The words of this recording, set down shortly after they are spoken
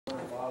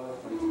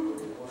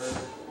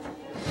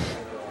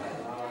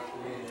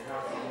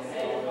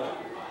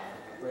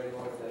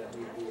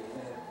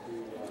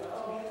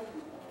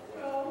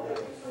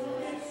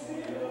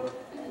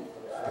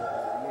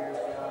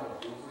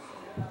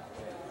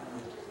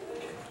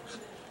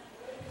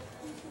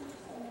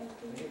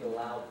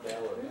loud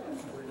bell or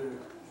We do.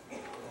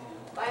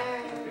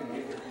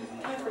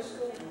 Time for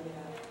school.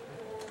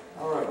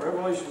 All right,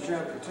 Revelation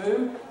chapter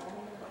 2.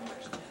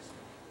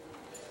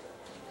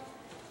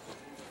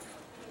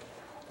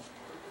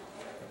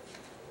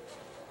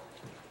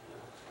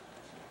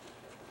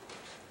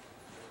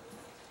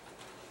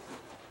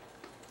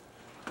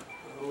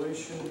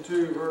 Revelation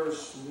 2,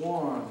 verse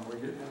 1. We're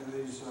getting into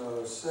these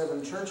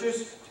 7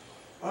 churches.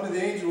 Unto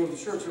the angel of the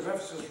church of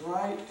Ephesus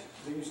write,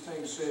 these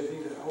things said he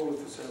that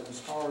holdeth the 7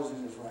 stars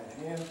in his right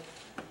hand,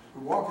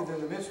 who walketh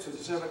in the midst of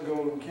the 7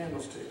 golden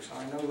candlesticks.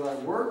 I know thy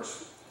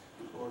works.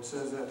 The Lord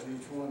says that to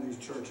each one of these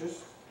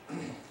churches.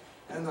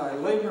 And thy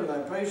labor,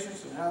 thy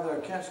patience, and how thou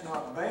canst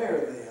not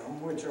bear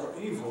them which are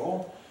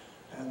evil,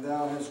 and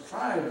thou hast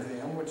tried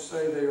them which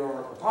say they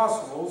are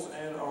apostles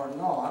and are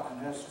not,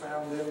 and hast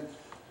found them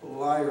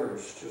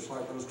liars, just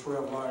like those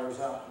 12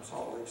 liars out in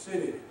Salt Lake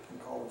City can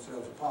call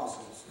themselves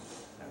apostles,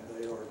 and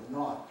they are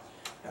not.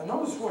 Now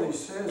notice what he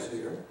says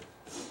here.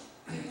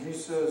 He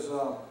says,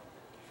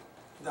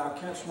 thou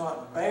canst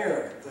not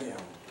bear them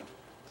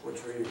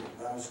which are evil.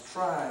 Thou hast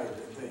tried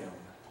them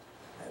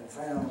and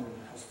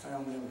hast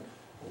found them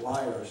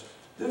liars.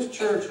 This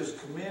church is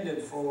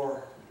commended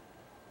for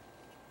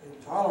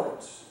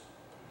intolerance,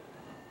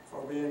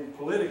 for being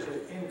politically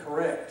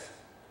incorrect,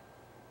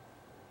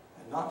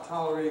 and not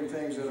tolerating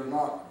things that are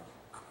not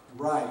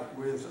right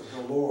with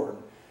the Lord.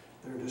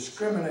 They're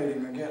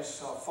discriminating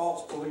against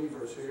false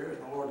believers here, and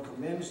the Lord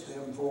commends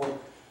them for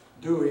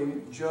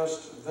doing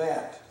just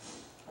that.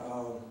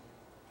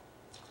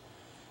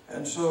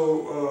 And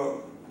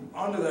so,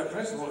 under that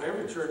principle,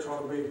 every church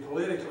ought to be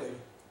politically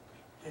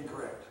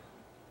incorrect.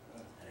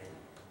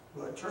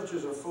 But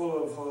churches are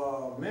full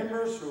of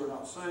members who are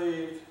not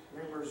saved,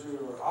 members who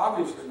are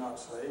obviously not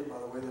saved by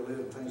the way they live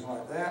and things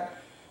like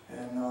that,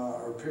 and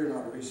or appear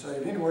not to be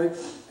saved anyway,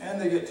 and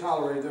they get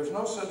tolerated. There's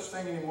no such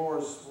thing anymore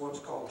as what's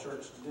called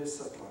church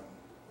discipline,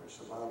 which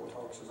the Bible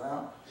talks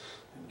about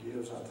and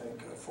gives, I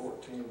think,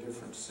 14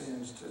 different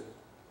sins to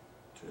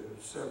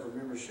sever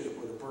membership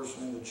with a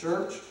person in the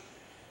church.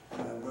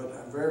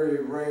 But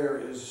very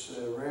rarely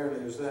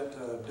is that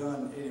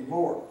done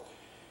anymore.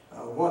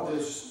 What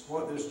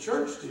this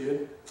church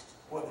did,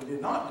 what they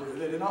did not do,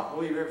 they did not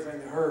believe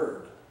everything they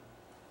heard.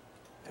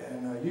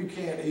 And you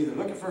can't either.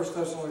 Look at 1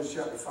 Thessalonians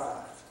chapter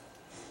 5.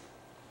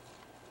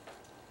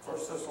 1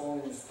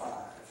 Thessalonians 5.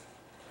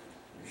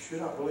 You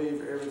should not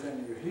believe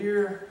everything you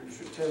hear. You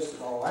should test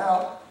it all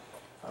out.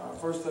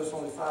 1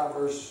 Thessalonians 5,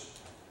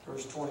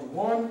 verse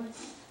 21.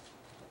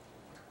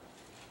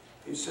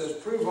 He says,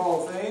 prove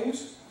all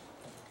things.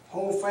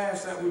 Hold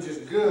fast that which is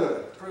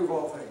good. Prove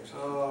all things.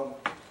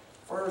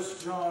 1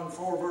 John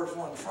 4, verse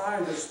 1.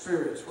 Try the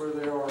spirits where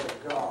they are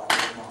of God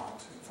or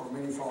not. For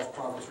many false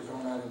prophets are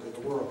going out into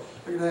the world.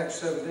 Look at Acts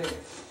 17. The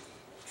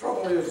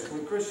trouble is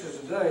with Christians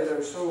today,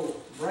 they're so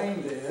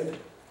brain dead.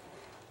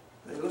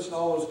 They listen to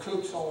all those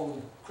kooks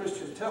on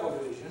Christian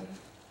television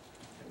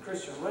and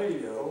Christian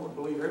radio and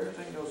believe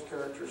everything those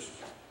characters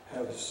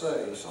have to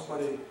say.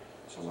 Somebody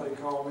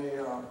called me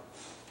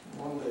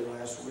one day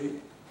last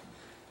week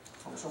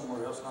from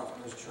somewhere else, not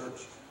from this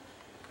church,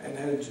 and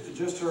had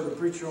just heard a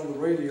preacher on the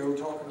radio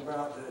talking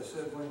about this.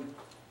 Said when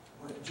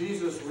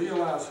Jesus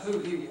realized who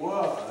he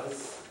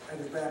was at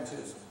his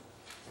baptism,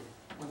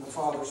 when the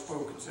Father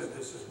spoke and said,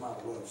 "This is my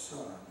beloved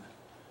Son,"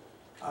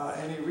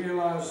 and he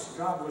realized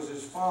God was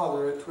his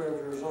Father at 12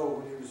 years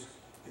old when he was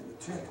in the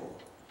temple.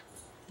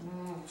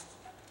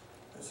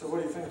 I said, "What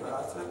do you think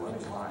about it?" I said, "Well,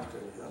 he's lying to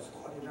you. That's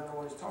why you don't know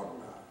what he's talking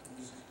about.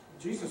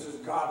 Jesus is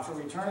God from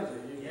eternity.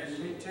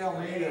 You mean tell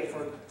me that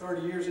for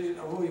 30 years he didn't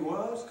know who he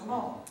was? Come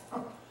on."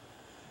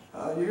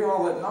 You hear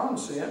all that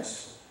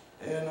nonsense,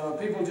 and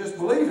people just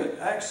believe it.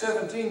 Acts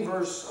 17,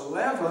 verse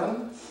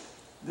 11,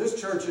 this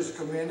church is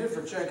commended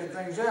for checking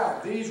things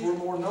out. These were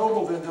more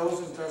noble than those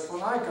in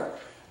Thessalonica.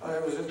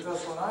 It was in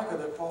Thessalonica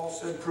that Paul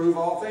said, prove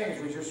all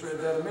things. We just read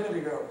that a minute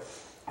ago.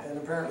 And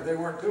apparently they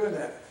weren't doing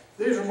that.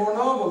 These are more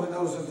noble than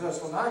those in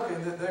Thessalonica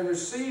in that they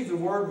received the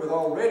word with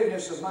all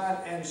readiness of mind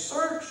and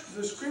searched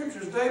the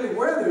scriptures daily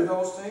whether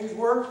those things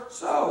were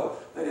so.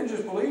 They didn't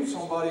just believe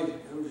somebody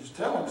who was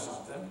telling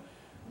them.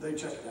 They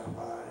checked it out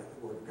by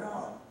the word of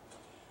God.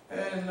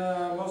 And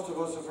most of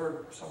us have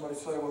heard somebody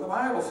say, well, the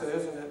Bible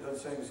says, and it doesn't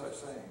say any such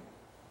thing.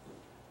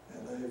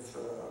 And they've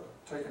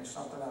taken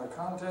something out of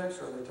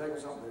context, or they've taken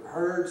something they've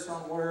heard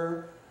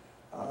somewhere.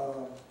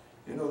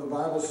 You know, the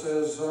Bible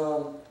says,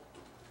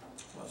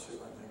 let's see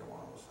if I can think of one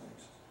of those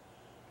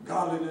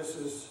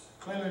things.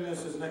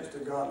 Cleanliness is next to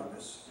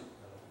godliness.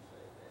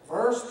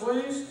 Verse,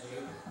 please?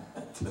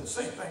 The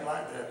same thing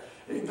like that.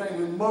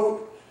 Anything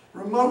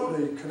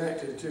remotely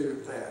connected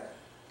to that.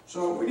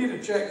 So we need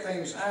to check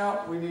things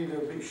out. We need to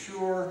be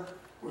sure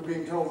we're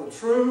being told the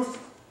truth.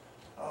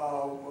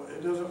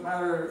 It doesn't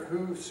matter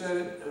who said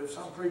it, if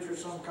some preacher,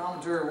 some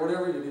commentary, or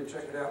whatever, you need to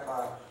check it out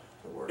by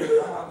the Word of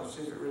God and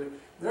see if it really...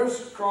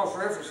 There's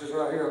cross-references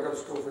right here. I've got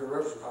to go through the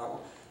reference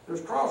Bible.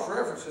 There's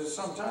cross-references.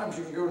 Sometimes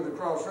you can go to the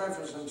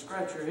cross-reference and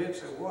scratch your head and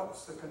say,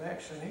 what's the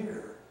connection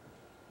here?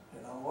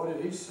 You know, what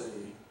did he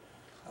see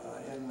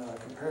in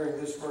comparing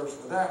this verse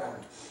with that one?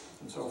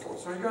 and so forth.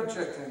 So you got to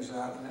check things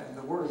out, and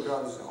the Word of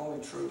God is the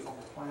only truth on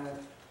the planet.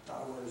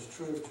 God's Word is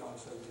truth, John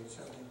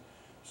 17:17.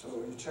 So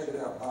you check it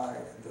out by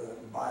the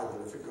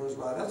Bible. If it goes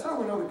by, that's how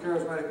we know the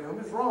charismatic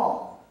movement is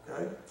wrong.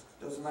 Okay,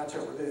 doesn't match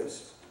up with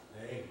this.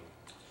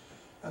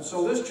 And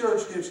so this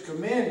church gets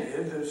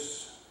commended.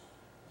 This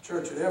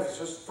church at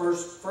Ephesus,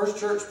 first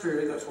church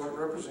period. That's what it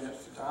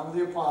represents. The time of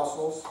the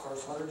apostles,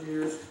 first 100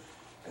 years,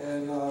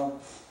 and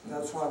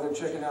that's why they're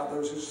checking out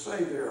those who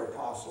say they're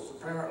apostles.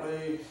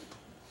 Apparently,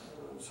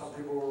 some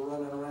people were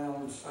running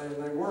around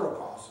saying they were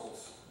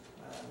apostles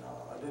and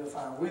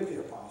identifying with the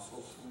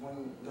apostles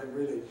when they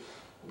really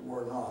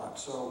were not.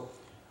 So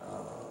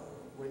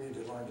we need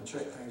to learn to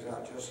check things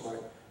out just like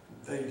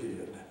they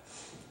did.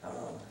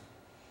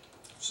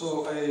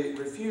 So a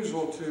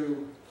refusal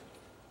to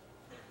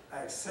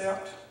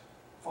accept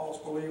false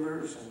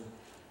believers and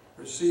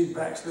receive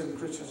backslidden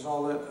Christians and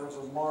all that, that was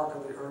a mark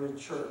of the early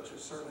church.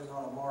 It's certainly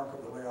not a mark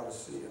of the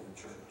Laodicean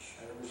church.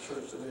 Every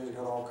church today has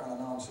got all kind of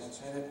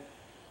nonsense in it.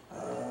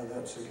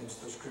 That's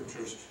against the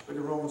scriptures. Look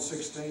at Romans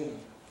 16.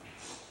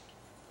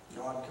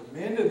 God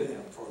commended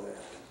them for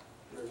that.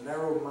 Their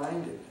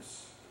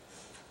narrow-mindedness.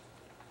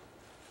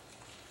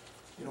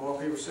 You know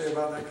what people say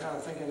about that kind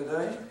of thinking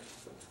today?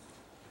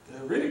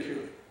 They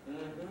ridicule it.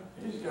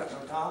 He's got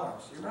no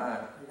tolerance. You're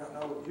right.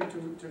 You're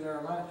too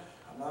narrow-minded.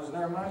 I'm not as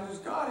narrow-minded as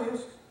God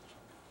is.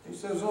 He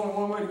says there's only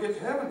one way to get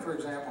to heaven, for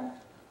example.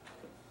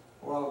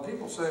 Well,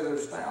 people say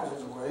there's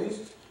thousands of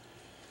ways.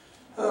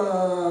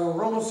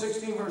 Romans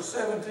 16, verse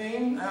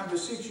 17, I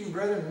beseech you,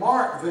 brethren,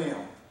 mark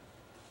them.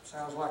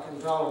 Sounds like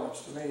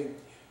intolerance to me.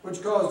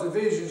 Which cause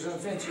divisions and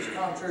offenses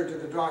contrary to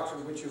the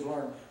doctrine which you've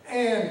learned.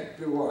 And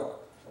do what?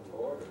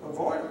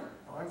 Avoid them.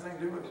 Don't have anything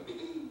to do with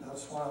it.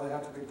 That's why they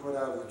have to be put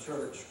out of the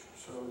church,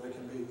 so they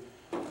can be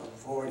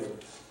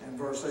avoided. In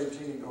verse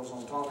 18, he goes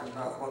on talking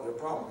about what their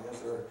problem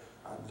is. They're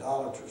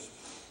idolaters.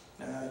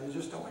 You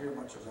just don't hear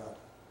much about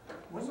it.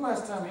 When's the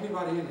last time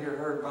anybody in here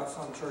heard about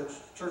some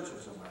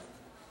churches of that?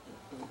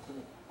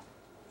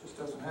 Just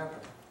doesn't happen.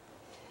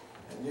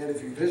 And yet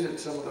if you visit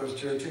some of those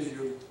churches,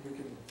 you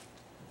can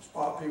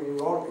spot people who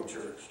ought to be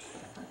churched.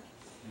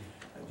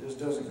 It just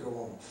doesn't go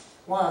on.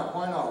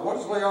 Why not? What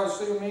does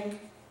Laodicea mean?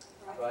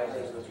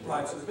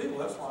 Rights of the people,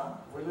 that's why.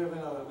 We live in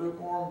a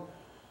lukewarm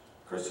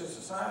Christian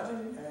society,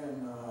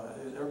 and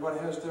everybody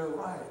has their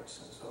rights.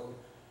 And so,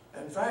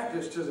 in fact,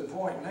 it's to the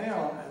point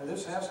now, and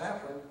this has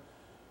happened,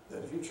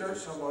 that if you church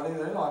somebody,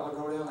 they like to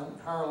go down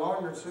and hire a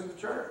lawyer and sue the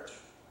church.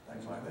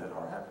 Things like that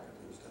are happening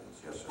these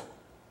days. Yes, sir.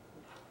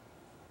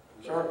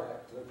 Sure.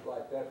 Looks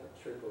like that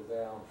would trickle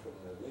down from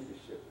the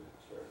leadership of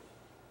the church.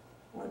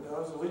 Well, it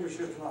does. The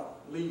leadership's not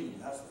leading.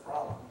 That's the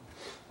problem.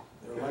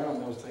 They're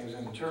allowing those things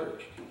in the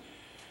church.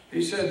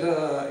 He said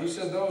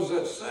those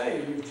that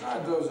say, you've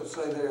tried those that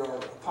say they are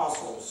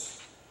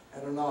apostles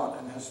and are not,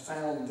 and has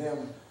found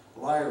them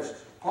liars.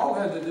 Paul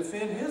had to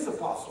defend his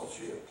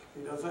apostleship.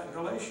 He does that in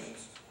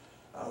Galatians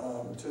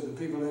to the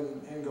people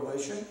in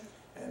Galatia,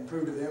 and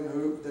prove to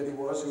them that he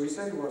was who he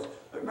said he was.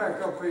 Look back a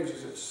couple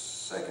pages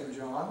at 2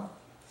 John.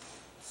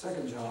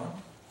 2 John,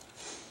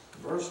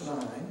 verse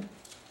 9.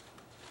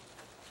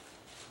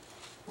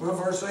 Well,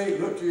 verse 8,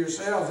 look to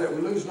yourselves that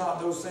we lose not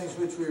those things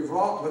which we have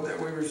wrought, but that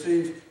we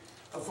receive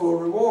a full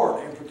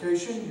reward.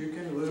 Implication, you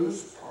can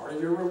lose part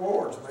of your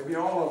rewards, maybe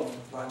all of them,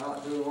 by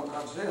not doing what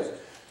God says.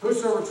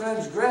 Whosoever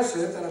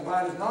transgresseth and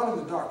abideth not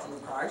in the doctrine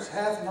of Christ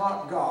hath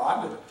not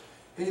God.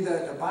 He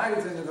that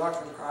abideth in the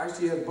doctrine of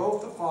Christ, he hath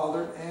both the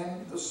Father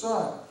and the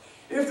Son.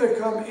 If there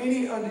come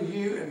any unto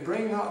you and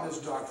bring not this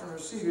doctrine,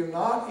 receive him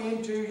not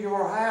into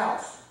your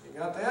house. You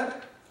got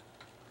that?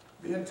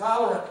 Be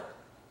intolerant.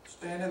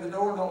 Stand at the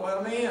door and don't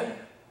let them in.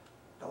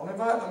 Don't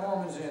invite the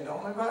Mormons in.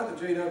 Don't invite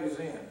the JWs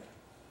in.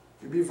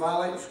 You'll be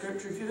violating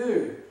Scripture if you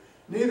do.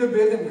 Neither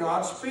bid them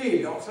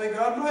Godspeed. Don't say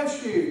God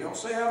bless you. Don't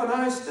say have a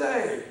nice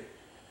day.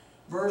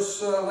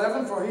 Verse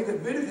 11, for he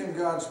that biddeth him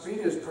Godspeed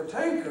is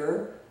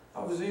partaker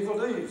of his evil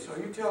deeds. So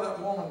you tell that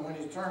woman when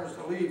he turns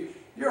to leave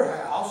your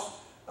house,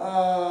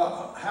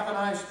 have a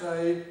nice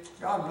day,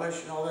 God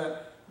bless you and all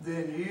that,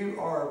 then you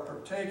are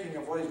partaking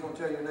of what he's going to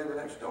tell your neighbor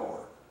next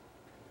door.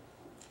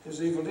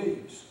 His evil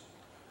deeds.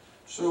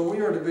 So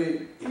we are to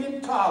be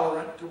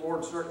intolerant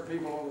towards certain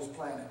people on this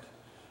planet.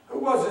 Who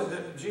was it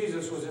that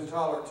Jesus was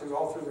intolerant to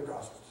all through the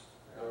Gospels?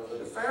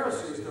 The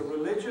Pharisees, the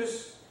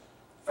religious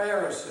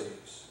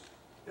Pharisees.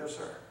 Yes,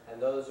 sir.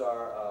 And those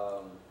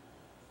are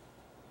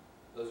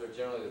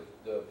generally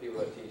the people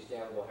that teach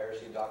damnable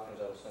heresy doctrines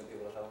that will send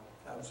people to hell?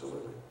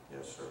 Absolutely.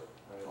 Yes, sir.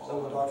 Right.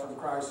 All the doctrine of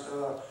Christ.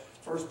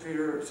 2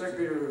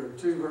 Peter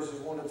 2, verses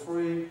 1 to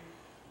 3.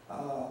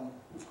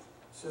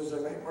 Says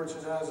they make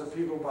merchandise of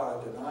people by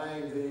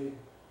denying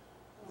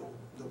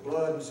the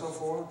blood and so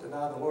forth,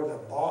 deny the Lord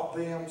that bought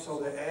them, so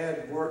they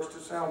add works to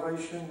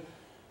salvation.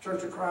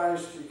 Church of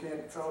Christ, you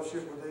can't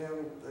fellowship with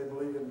them. They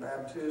believe in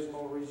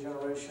baptismal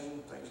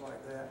regeneration, things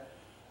like that.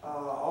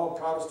 All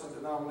Protestant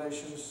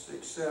denominations,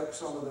 except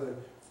some of the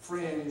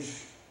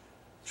fringe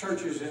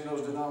churches in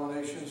those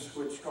denominations,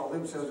 which call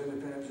themselves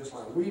independent, just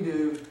like we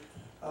do.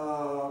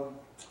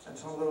 And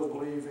some of those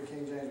believe the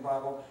King James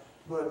Bible.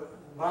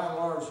 But by and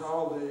large,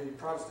 all the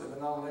Protestant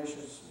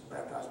denominations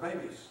baptize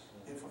babies,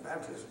 infant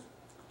baptism.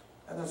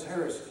 And that's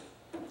heresy.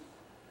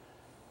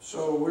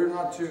 So we're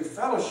not to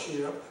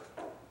fellowship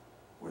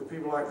with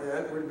people like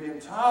that. We're to be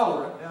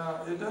intolerant.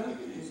 Now,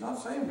 he's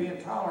not saying be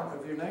intolerant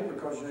of your neighbor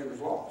because your neighbor's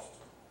lost.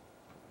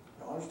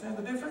 You understand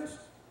the difference?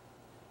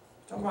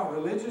 He's talking about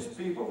religious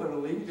people that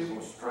will lead people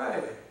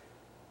astray.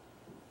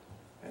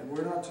 And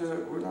we're not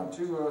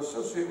to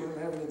associate with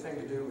them, have anything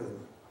to do with them.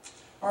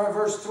 All right,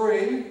 verse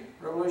 3,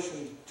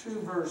 Revelation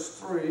 2, verse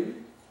 3.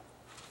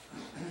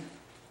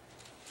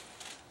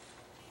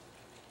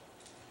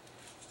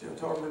 Still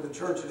talking to the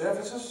church at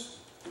Ephesus.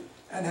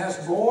 And has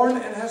borne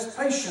and has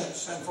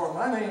patience, and for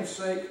my name's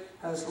sake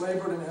has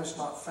labored and has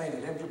not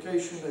fainted.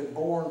 Implication, they've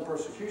borne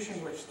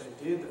persecution, which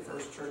they did. The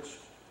first church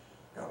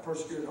got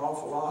persecuted an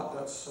awful lot.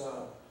 That's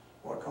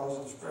what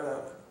caused them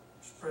to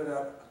spread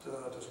out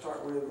to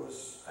start with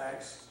was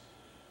Acts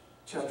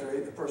chapter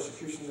 8, the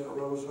persecution that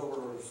arose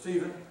over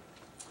Stephen.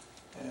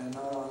 And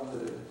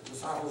the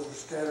disciples were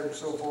scattered and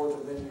so forth.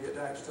 And then you get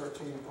to Acts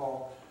 13,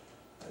 Paul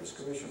is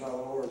commissioned by the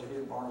Lord, he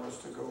and Barnabas,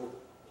 to go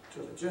to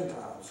the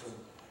Gentiles and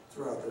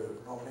throughout the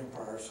Roman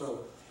Empire.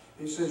 So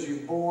he says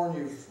you've borne,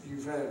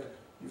 you've had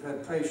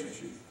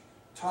patience, you've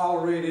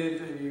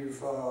tolerated,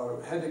 you've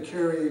had to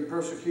carry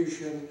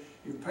persecution,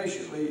 you've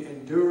patiently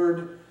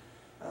endured.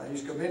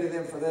 He's committed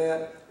them for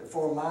that.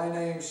 For my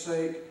name's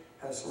sake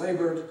has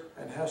labored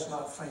and has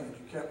not fainted.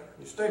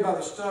 You stayed by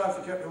the stuff,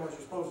 you kept doing what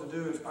you're supposed to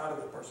do in spite of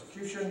the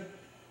persecution,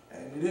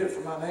 and you did it for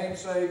my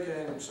name's sake,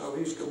 and so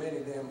he's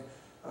commending them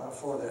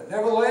for that.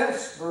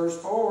 Nevertheless, verse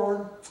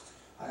 4,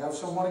 I have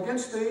somewhat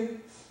against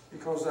thee,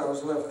 because thou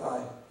hast left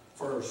thy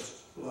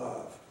first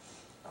love.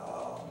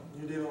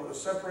 You're dealing with a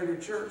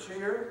separated church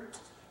here.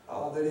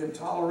 They didn't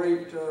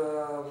tolerate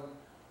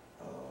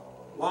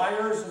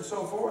liars and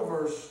so forth.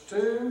 Verse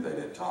 2, they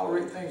didn't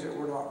tolerate things that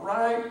were not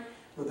right,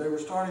 but they were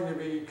starting to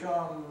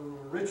become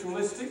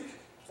ritualistic,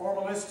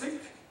 formalistic,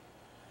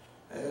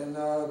 and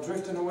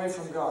drifting away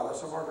from God.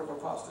 That's a mark of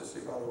apostasy,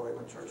 by the way,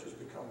 when churches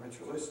become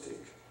ritualistic.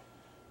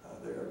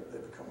 They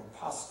become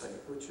apostate,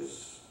 which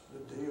is the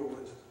deal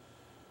with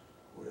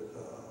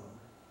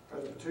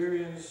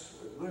Presbyterians,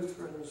 with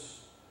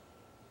Lutherans,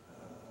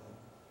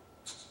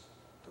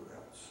 who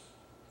else?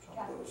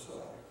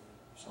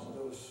 Some of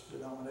those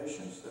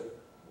denominations that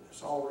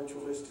it's all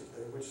ritualistic,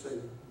 which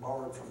they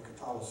borrowed from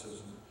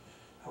Catholicism.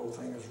 The whole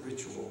thing is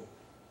ritual.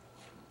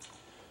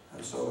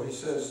 And so he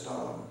says,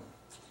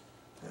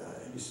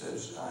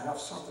 I have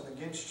something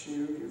against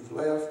you. You've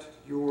left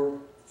your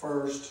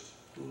first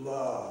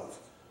love.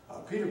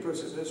 Peter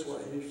puts it this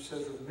way. He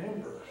says,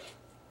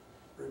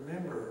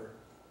 remember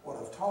what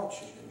I've taught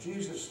you. And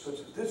Jesus puts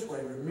it this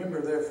way,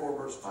 remember therefore,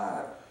 verse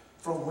 5,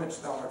 from whence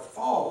thou art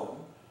fallen,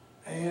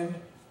 and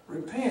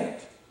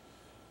repent.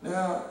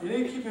 Now, you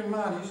need to keep in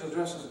mind, he's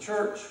addressing the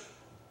church,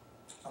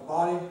 a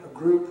body, a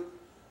group,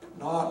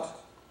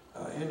 not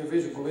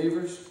individual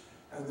believers.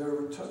 And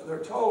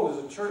they're told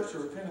as a church to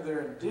repent of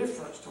their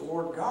indifference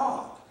toward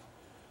God.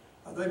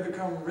 They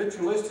become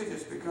ritualistic,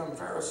 it's become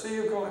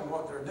pharisaical in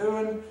what they're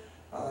doing.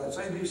 It's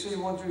ABC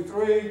 1, 2,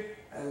 3.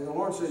 And the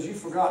Lord says, you've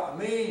forgotten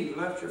me, you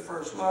left your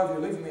first love, you're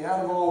leaving me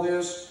out of all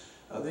this.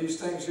 These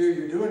things here,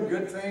 you're doing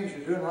good things,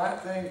 you're doing right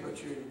things, but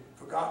you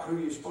forgot who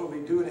you're supposed to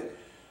be doing it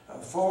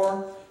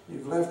for.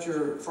 You've left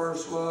your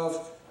first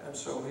love, and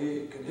so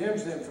he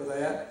condemns them for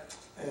that.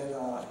 And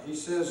he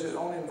says it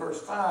only in verse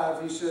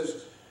 5, he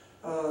says,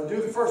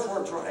 do the first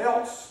works or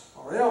else.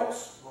 Well,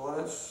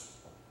 that's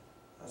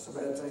a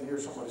bad thing to hear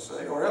somebody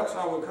say. Or else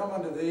I will come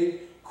unto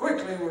thee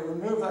quickly and will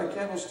remove thy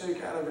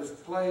candlestick out of its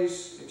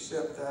place,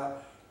 except thou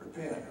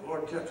repent. The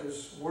Lord kept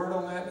his word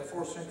on that. In the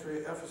 4th century,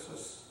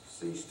 Ephesus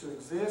ceased to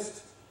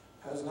exist.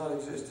 Has not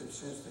existed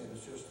since then.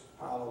 It's just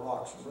a pile of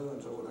rocks and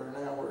ruins over there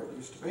now where it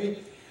used to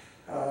be.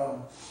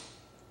 And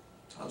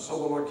so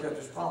the Lord kept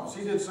his promise.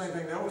 He did the same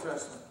thing in the Old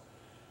Testament.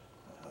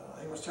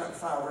 Amos chapter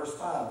 5, verse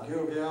 5,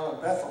 Gilgal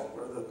and Bethel,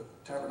 where the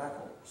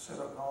tabernacle was set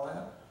up and all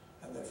that.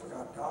 And they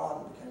forgot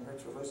God and became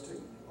ritualistic.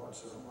 And the Lord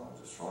said, I'm going to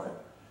destroy it.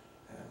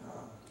 And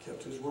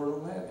kept his word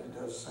on that. He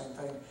does the same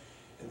thing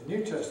in the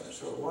New Testament.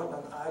 So it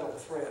wasn't an idle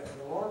threat.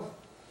 And the Lord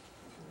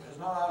is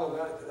not idle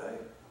about it today.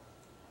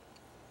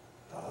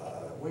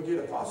 We get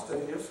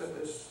apostate, he'll set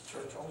this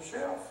church on the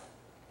shelf.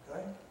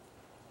 Okay?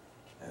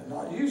 And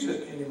not use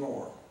it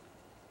anymore.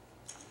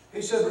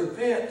 He said,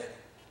 repent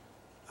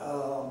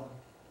from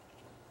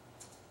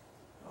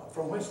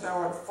whence thou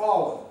art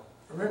fallen.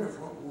 Remember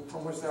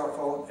from whence thou art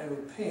fallen, and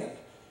repent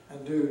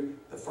and do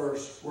the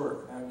first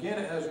work. Now again,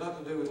 it has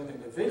nothing to do with an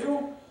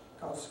individual.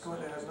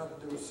 Consequently, it has nothing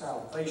to do with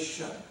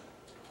salvation.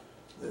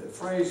 The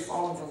phrase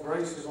fallen from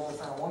grace is only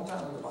found one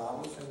time in the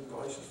Bible. It's in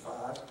Galatians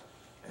 5.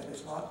 And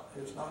it's not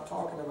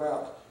talking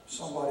about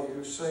somebody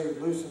who's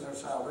saved, losing their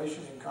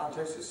salvation. In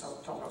context, it's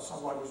talking about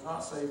somebody who's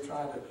not saved,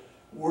 trying to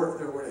work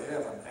their way to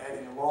heaven,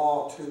 adding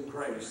law to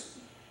grace.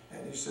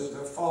 And he says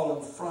they're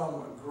fallen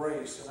from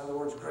grace. In other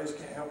words, grace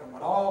can't help them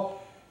at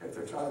all if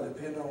they're trying to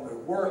depend on their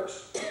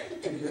works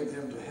to get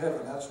them to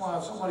heaven. That's why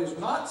if somebody's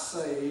not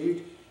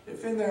saved,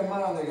 if in their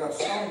mind they got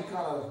some kind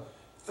of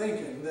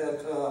thinking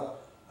that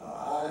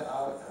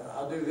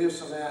I do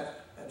this and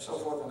that and so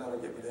forth, and that'll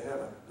get me to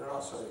heaven. They're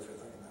not saved for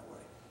thinking that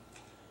way.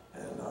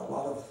 And a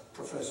lot of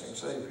professing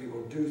saved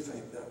people do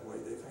think that way.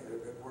 They think their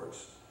good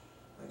works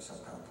make some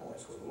kind of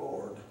points with the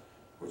Lord,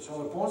 which the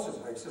only points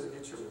it makes is it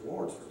gets you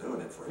rewards for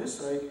doing it for His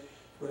sake,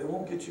 but it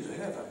won't get you to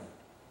heaven.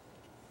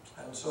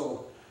 And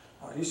so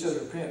He says,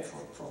 repent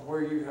from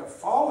where you have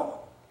fallen.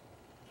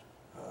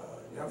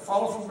 You haven't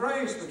fallen from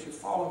grace, but you've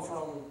fallen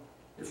from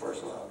your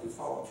first love. You've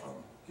fallen from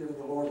giving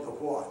the Lord the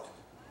what?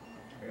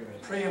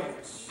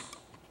 Preeminence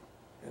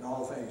in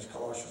all things,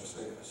 Colossians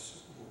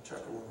says,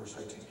 chapter 1, verse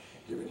 18,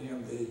 giving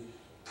Him the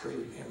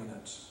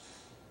preeminence.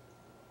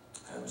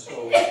 And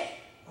so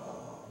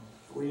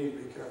we need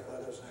to be careful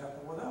that doesn't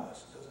happen with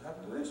us. It doesn't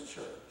happen to this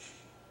church.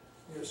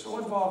 You're so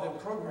involved in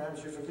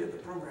programs, you forget the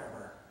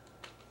programmer.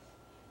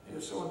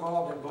 You're so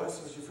involved in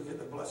blessings, you forget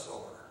the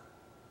blesser.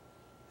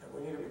 And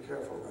we need to be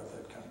careful about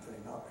that kind of thing,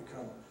 not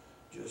become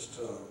just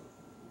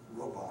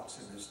robots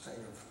in this thing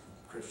of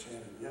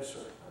Christianity. Yes,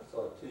 sir. I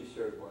saw a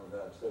T-shirt one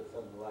time said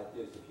something like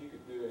this: if you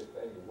could do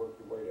anything to work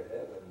your way to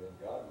heaven, then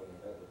God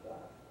wouldn't have to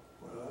die.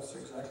 Well, that's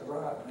exactly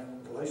right.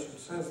 And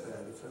Galatians says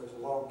that. If there was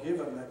a law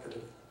given that could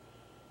have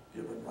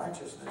given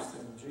righteousness,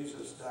 then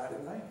Jesus died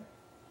in vain.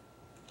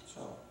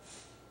 So,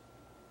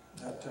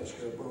 that takes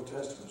care of both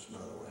testaments, by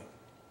the way.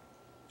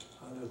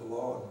 Under the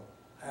law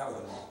and out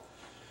of the law.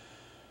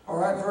 All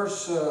right,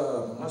 verse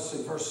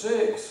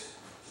 6.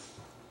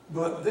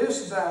 But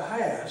this thou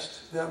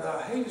hast, that thou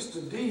hatest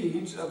the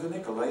deeds of the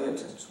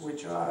Nicolaitans,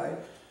 which I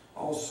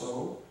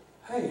also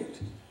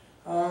hate.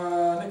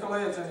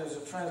 Nicolaitan is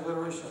a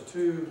transliteration of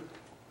two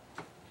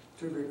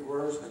Greek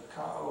words,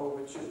 nikao,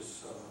 which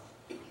is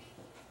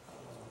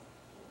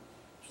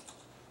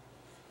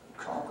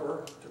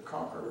conquer, to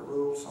conquer, to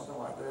rule, something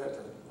like that,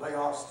 and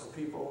laos, the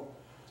people,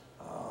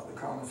 the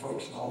common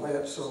folks and all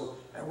that. So,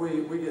 and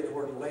we get the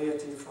word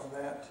laity from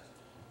that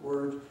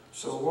word.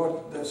 So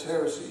what this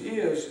heresy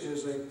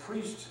is a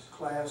priest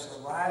class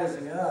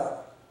rising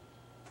up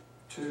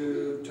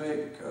to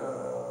take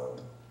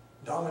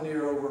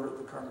domineer over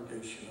the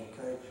congregation,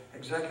 okay?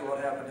 Exactly what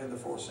happened in the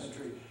 4th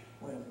century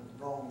when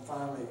Rome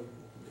finally,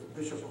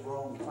 the Bishop of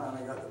Rome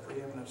finally got the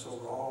preeminence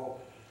over all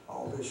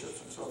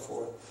bishops and so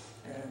forth,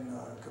 and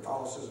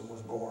Catholicism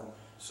was born.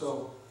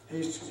 So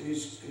he's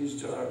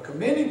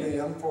commending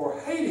them for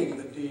hating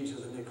the deeds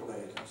of the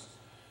Nicolaitans,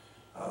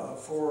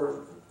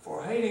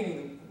 for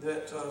hating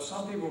that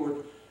some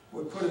people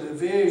would put a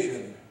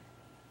division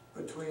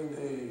between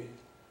the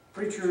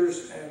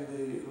preachers and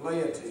the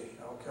laity,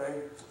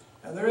 okay?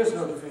 And there is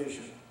no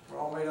division. We're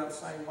all made out of the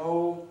same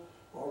mold,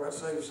 we're all got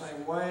saved the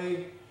same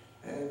way,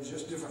 and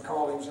just different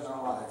callings in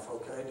our life,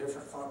 okay?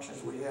 Different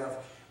functions we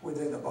have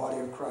within the body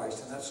of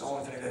Christ, and that's the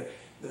only thing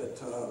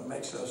that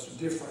makes us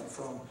different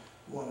from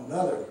one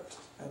another.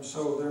 And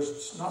so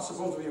there's not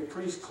supposed to be a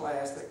priest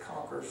class that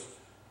conquers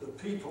the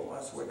people.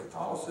 That's the way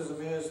Catholicism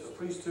is. The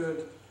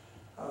priesthood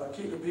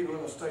keep the people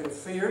in a state of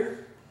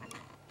fear.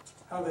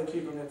 How do they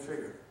keep them in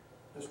fear?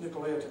 This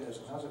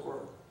Nicolaitanism, how's it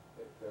work?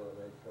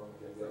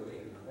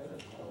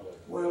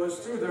 Well, it's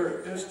through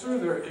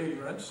their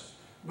ignorance.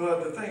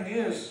 But the thing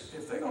is,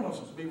 if they're going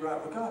to be right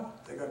with God,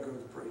 they got to go to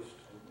the priest.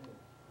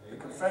 The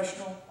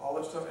confessional, all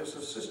that stuff, it's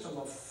a system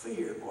of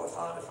fear. Boy, if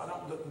I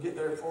don't get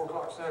there at 4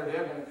 o'clock Saturday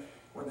evening,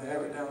 when they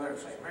have it down there at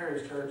St.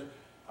 Mary's Church,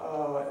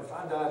 if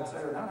I died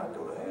Saturday night, I'd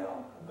go to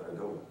hell. I better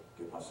go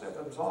get myself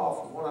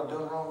absolved from what I've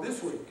done wrong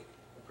this week.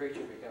 The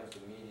preacher becomes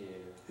the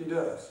mediator. He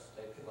does.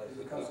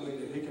 He becomes the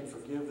mediator. He can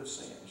forgive the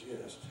sins,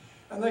 yes.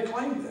 And they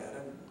claim that.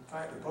 And in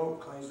fact, the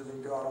Pope claims to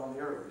be God on the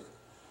earth,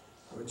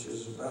 which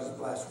is about as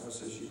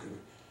blasphemous as you could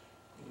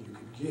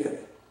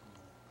get.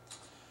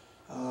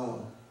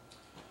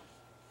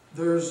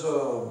 There's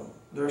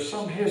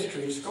some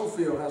history.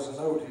 Schofield has a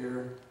note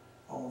here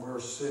on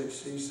verse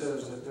 6. He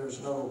says that there's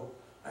no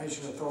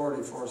ancient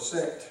authority for a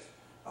sect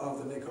of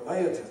the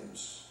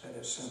Nicolaitans, and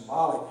it's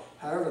symbolic.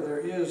 However, there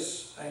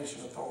is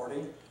ancient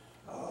authority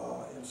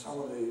in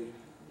some of the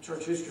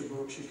church history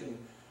books.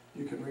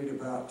 You can read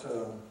about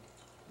the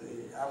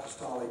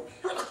apostolic,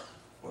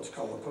 what's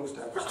called the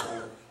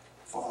post-apostolic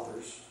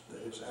fathers.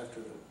 That is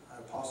after the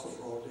apostles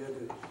were all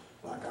dead,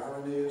 like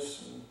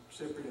Irenaeus and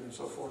Cyprian and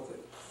so forth, that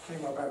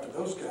came up after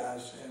those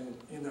guys, and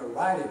in their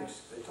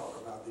writings they talk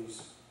about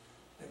these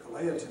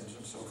Nicolaitans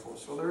and so forth.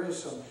 So there is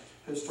some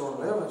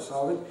historical evidence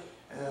of it.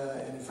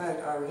 And in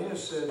fact,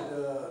 Irenaeus said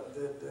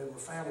that they were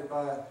founded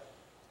by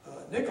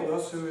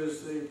Nicholas, who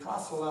is the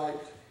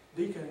proselyte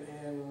deacon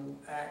in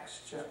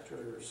Acts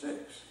chapter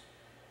 6,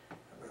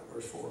 about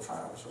verse 4 or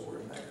 5, so we're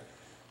in there.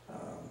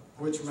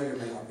 Which may or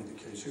may not be the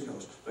case, who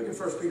knows. Look at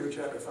 1 Peter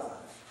chapter 5.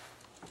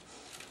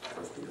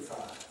 1 Peter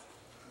 5.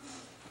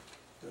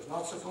 There's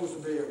not supposed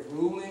to be a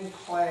ruling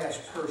class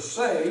per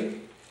se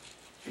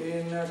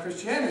in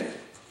Christianity.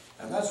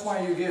 And that's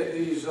why you get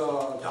these,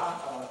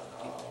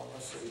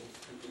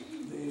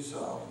 these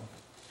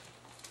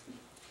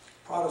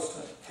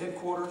Protestant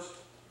headquarters,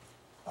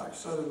 like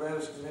Southern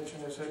Baptist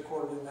Convention is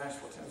headquartered in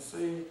Nashville,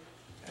 Tennessee,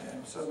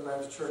 and Southern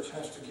Baptist Church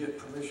has to get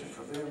permission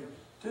for them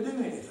to do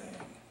anything.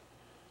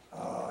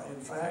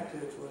 In fact,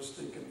 it was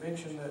the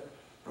convention that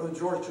Brother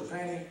George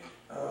Trapani,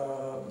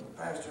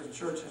 pastor of the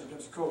church in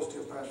Pensacola,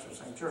 still pastor of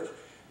the same church,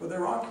 but they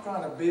were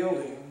occupying a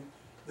building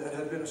that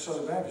had been a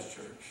Southern Baptist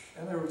church,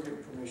 and they were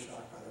given permission to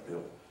occupy that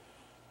building.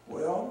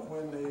 Well,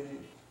 when the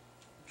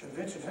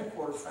convention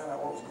headquarters found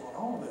out what was going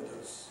on, they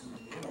just,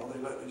 they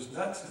let these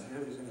nuts in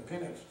here, these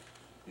independents,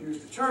 use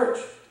the church.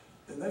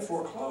 Then they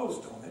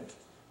foreclosed on it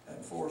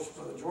and forced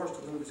Brother George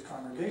to move his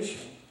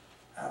congregation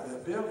out of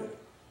that building.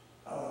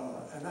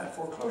 And that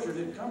foreclosure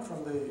didn't come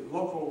from the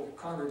local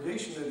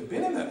congregation that had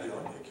been in that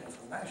building. It came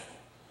from national,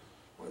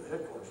 where the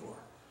headquarters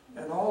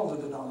were. And all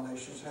the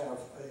denominations have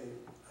a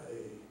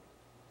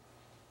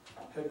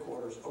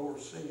headquarters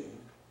overseeing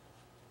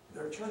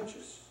their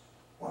churches.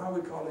 Why are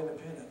we called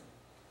independent?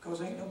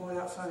 Because ain't nobody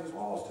outside these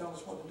walls telling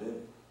us what to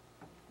do.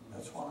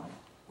 That's why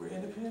we're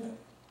independent.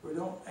 We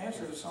don't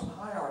answer to some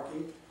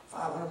hierarchy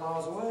 500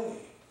 miles away.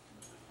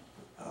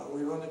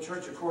 We run the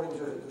church according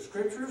to the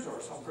scriptures,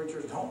 or some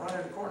preachers don't run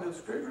it according to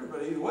the scriptures,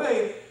 but either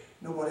way,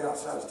 nobody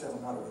outside is telling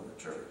them how to run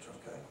the church,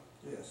 okay?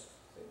 Yes?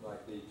 Seems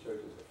like the church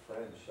is a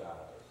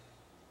franchise.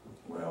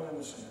 Well, in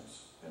a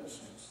sense.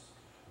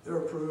 They're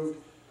approved.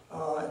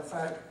 In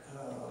fact,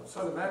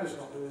 Southern Baptists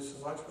don't do this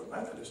so much, but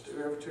Methodists do.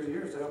 Every 2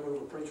 years, they'll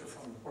move a preacher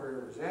from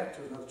where he's at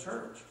to another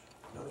church,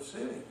 another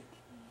city.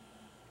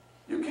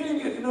 You can't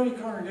even get to know your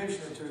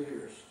congregation in 2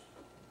 years.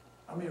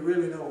 I mean,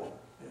 really know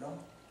them,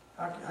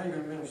 How are you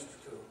going to minister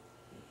to them?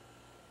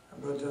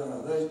 But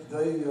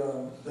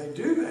they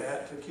do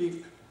that to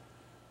keep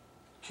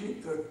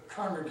the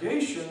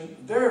congregation.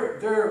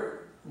 Their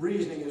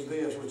reasoning is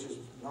this, which is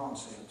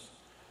nonsense.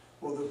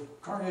 Well, the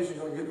congregation is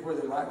going to get to where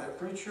they like that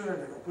preacher, and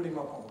they're going to put him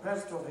up on the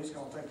pedestal, and he's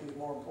going to think he's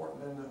more important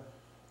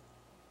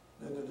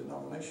than the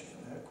denomination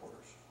and the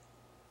headquarters.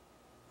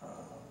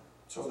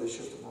 So they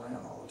shift them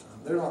around all the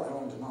time. They're not the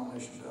only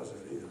denomination that does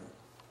it either.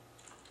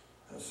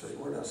 Let's see,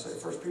 where did I say?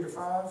 1 Peter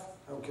 5.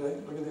 Okay,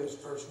 look at this,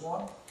 verse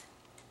 1.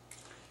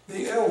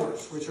 The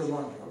elders which are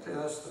among you. Okay,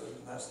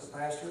 that's the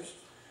pastors.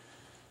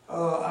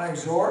 I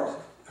exhort,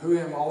 who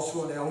am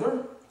also an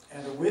elder,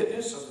 and a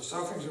witness of the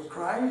sufferings of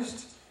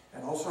Christ,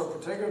 and also a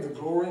partaker of the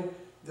glory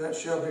that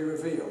shall be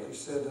revealed. He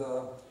said,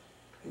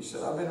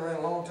 I've been around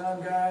a long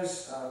time,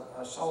 guys.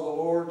 I saw the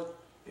Lord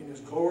in His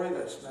glory.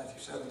 That's Matthew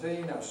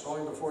 17. I saw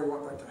Him before He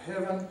went back to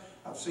heaven.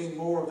 I've seen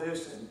more of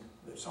this than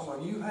some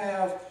of you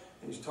have.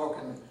 He's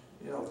talking,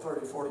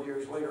 30, 40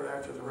 years later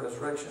after the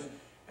resurrection,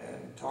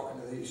 and talking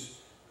to these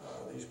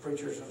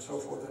preachers and so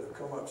forth that have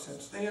come up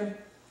since then.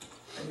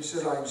 And he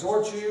said, I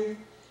exhort you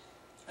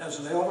as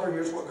an elder.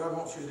 Here's what God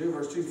wants you to do.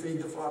 Verse 2, feed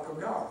the flock of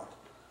God,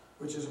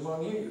 which is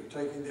among you,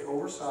 taking the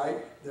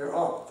oversight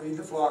thereof. Feed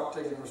the flock,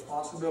 taking the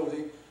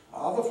responsibility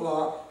of the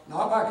flock,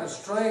 not by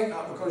constraint,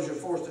 not because you're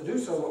forced to do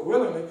so, but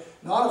willingly,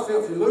 not a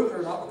filthy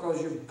lucre, not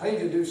because you're paid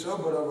to do so,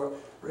 but of a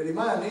ready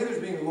mind. Neither is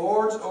being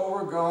lords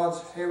over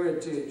God's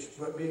heritage,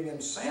 but being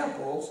in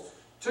samples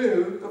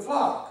to the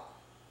flock.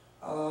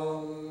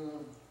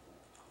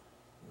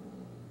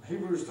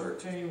 Hebrews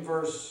 13,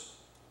 verse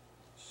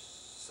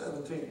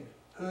 17.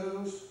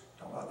 Talking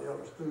about the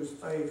elders, whose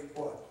faith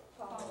what?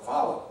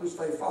 Follow. Whose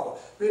faith follow.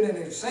 Being an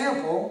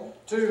example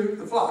to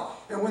the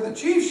flock. And when the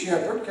chief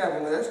shepherd,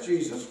 capital S,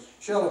 Jesus,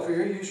 shall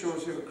appear, you shall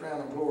receive a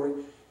crown of glory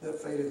that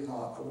fadeth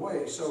not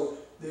away. So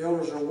the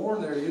elders are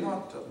warned there, you're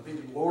not to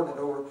be lording it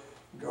over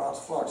God's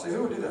flock. Say,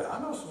 who would do that? I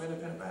know some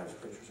independent Baptist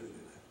preachers who do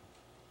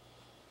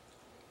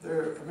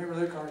that. Remember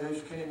their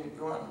congregation can't even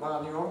go out and buy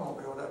a new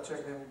automobile without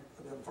checking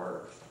them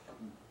first.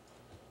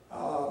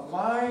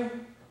 My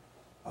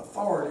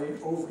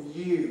authority over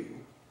you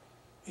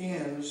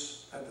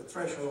ends at the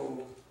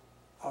threshold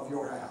of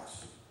your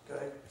house.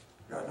 Okay?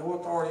 Got no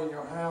authority in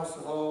your house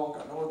at all.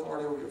 Got no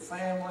authority over your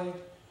family,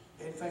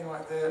 anything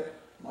like that.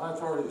 My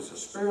authority is a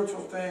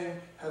spiritual thing,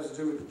 has to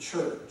do with the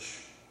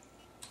church.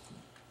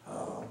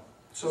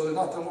 So they're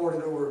not to lord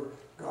it over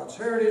God's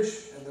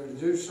heritage, and they're to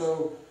do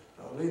so,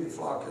 lead the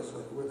flock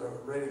with a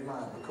ready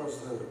mind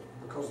because of the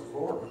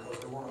Lord, because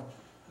they want to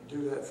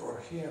do that for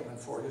Him and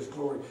for His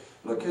glory.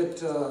 Look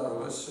at,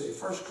 let's see, 2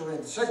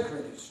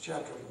 Corinthians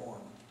chapter 1.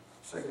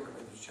 2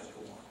 Corinthians chapter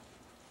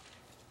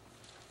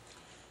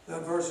 1.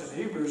 That verse in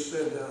Hebrews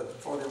said,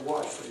 for their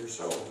watch for your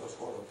souls. That's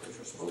what a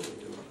preacher's supposed to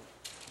be doing.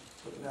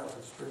 Looking out for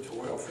the spiritual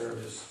welfare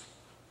of his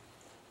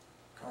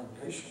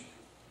congregation.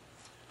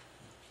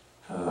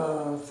 2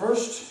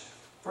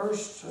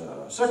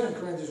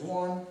 Corinthians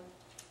 1,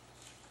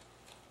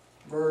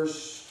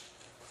 verse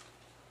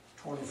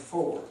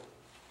 24.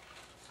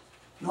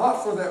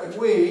 Not for that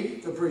we,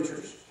 the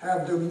preachers,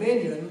 have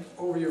dominion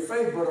over your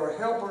faith, but are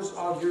helpers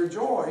of your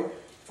joy,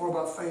 for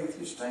by faith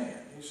you stand.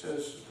 He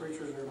says the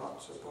preachers are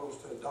not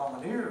supposed to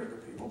domineer the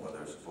people, but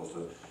they're supposed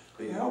to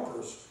be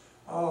helpers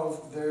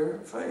of their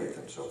faith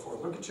and so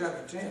forth. Look at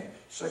chapter 10,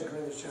 2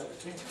 Corinthians chapter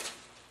 10.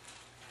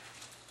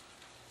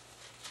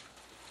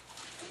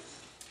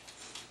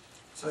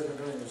 2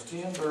 Corinthians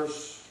 10,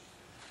 verse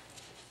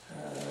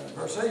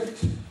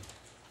 8.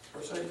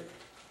 Verse 8.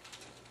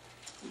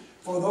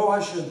 For though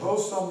I should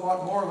boast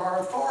somewhat more of our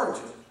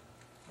authority,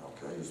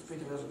 okay, he's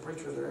speaking as a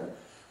preacher there,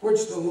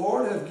 which the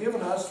Lord hath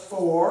given us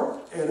for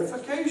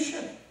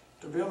edification,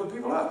 to build the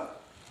people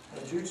up.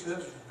 And Jude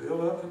says,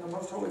 build up in the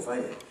most holy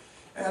faith.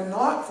 And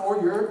not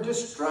for your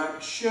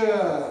destruction.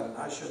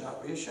 I should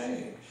not be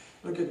ashamed.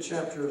 Look at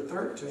chapter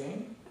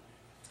 13.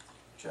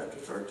 Chapter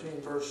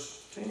 13,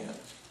 verse 10.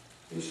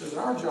 He says,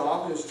 our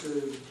job is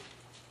to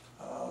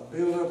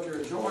build up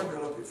your joy,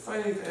 build up your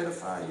faith,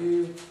 edify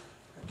you,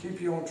 and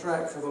keep you on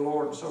track for the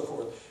Lord and so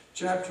forth.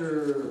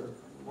 Chapter,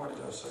 what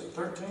did I say?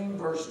 13,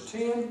 verse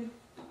 10.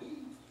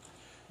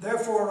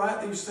 Therefore,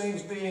 write these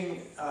things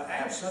being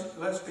absent,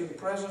 lest being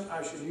present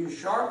I should use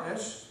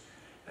sharpness.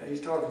 And he's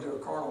talking to a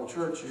carnal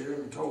church here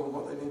and told them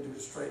what they need to do to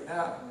straighten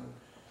out. And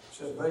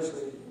said,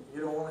 basically,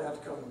 you don't want to have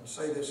to come and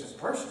say this in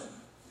person.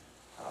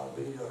 I'll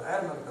be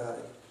adamant about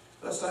it.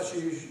 Lest I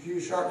should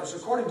use sharpness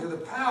according to the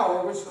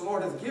power which the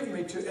Lord hath given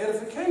me to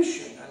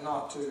edification and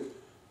not to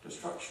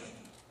destruction.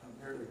 I'm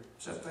here to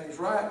set things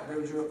right,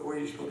 build you up the way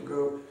you're supposed to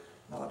go,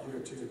 not here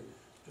to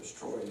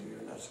destroy you.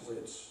 And that's the way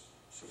it's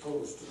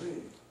supposed to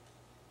be.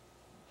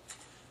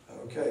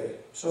 Okay,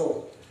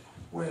 so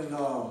when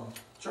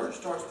church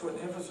starts putting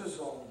emphasis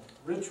on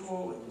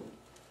ritual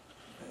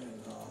and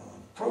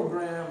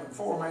program and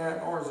format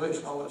and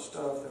organization, all that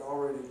stuff, they're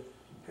already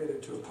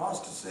headed to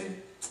apostasy.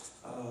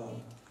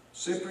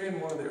 Cyprian,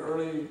 one of the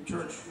early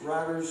church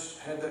writers,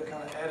 had that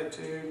kind of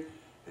attitude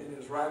in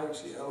his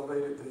writings. He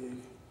elevated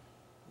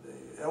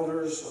the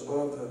elders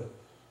above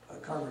the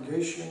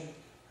congregation,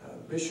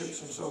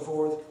 bishops and so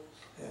forth,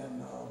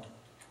 and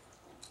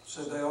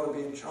said they ought to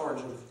be in charge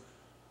of,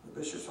 the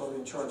bishops ought to be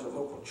in charge of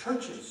local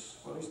churches.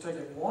 Well, he's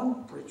taken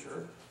one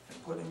preacher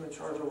and put him in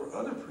charge over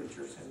other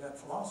preachers in that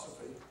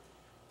philosophy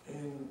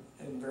in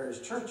various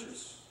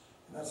churches.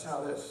 And that's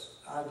how this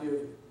idea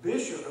of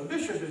bishop, a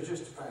bishop is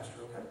just a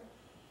pastor, okay?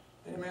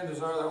 Any man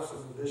desire the office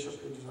of a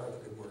bishop, he desires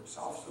the good works,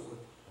 the office of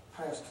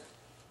a pastor.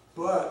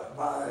 But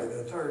by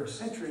the 3rd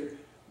century,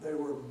 there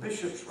were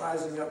bishops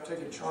rising up,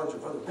 taking charge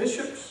of other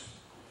bishops,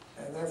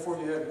 and therefore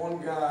you had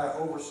one guy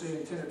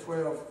overseeing 10 or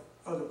 12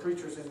 other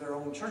preachers in their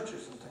own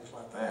churches and things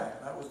like that.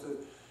 And that was the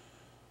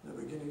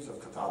beginnings of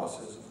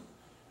Catholicism.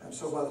 And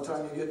so by the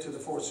time you get to the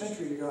 4th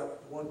century, you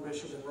got one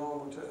bishop in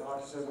Rome who,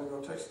 like I said,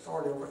 who takes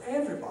authority over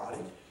everybody,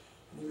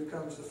 and he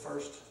becomes the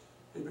first.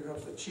 He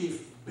becomes the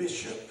chief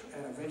bishop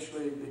and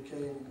eventually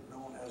became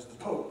known as the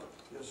Pope.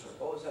 Yes, sir.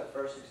 What was that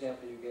first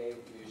example you gave?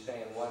 You were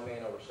saying one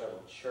man over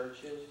several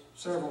churches?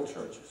 Several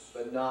churches.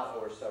 But not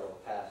over several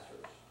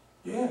pastors?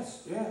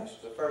 Yes, yes.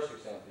 The first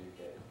example you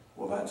gave?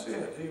 Well, that's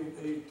it.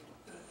 He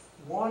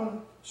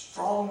one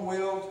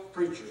strong-willed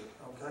preacher,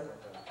 okay?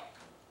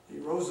 He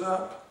rose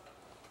up,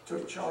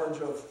 took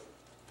charge of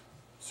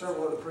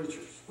several other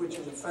preachers, which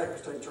in effect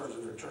was taking charge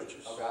of their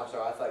churches. Okay, I'm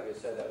sorry. I thought you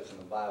said that was in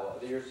the Bible.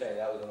 You're saying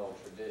that was an old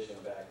tradition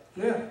back.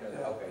 Yeah,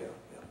 Okay.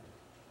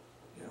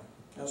 Yeah.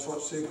 That's what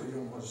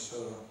Cyprian was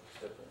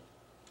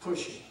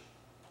pushing,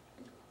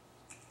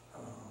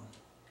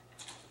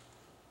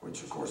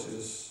 which of course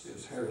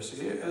is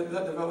heresy.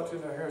 That developed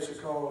into a heresy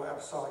called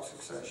apostolic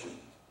succession,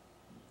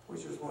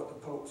 which is what the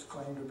popes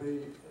claim to be.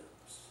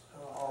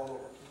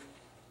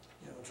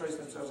 Trace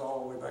themselves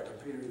all the way back to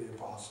Peter the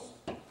Apostle.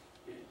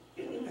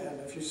 And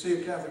if you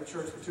see a Catholic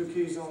church with 2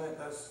 keys on it,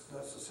 that's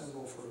the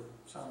symbol for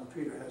Simon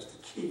Peter has the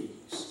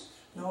keys.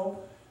 No,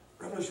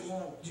 Revelation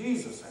 1,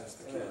 Jesus has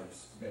the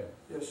keys. Yeah.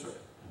 Yes, sir.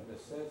 In a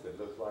sense, it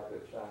looks like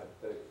they're trying to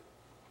take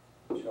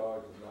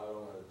charge of not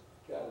only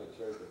the Catholic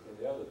Church, but in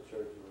the other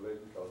church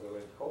religion, because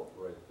they'll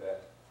incorporate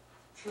that.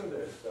 Sure,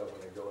 Their stuff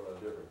when they go in a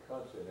different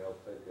country, and they'll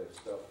take that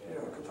stuff in.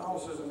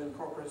 Catholicism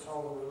incorporates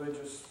all the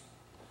religious,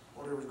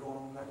 whatever's going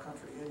on in that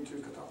country,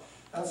 into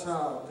Catholicism. That's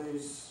how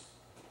these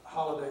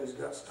holidays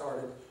got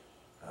started.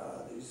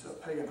 These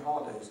pagan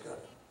holidays got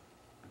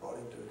brought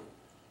into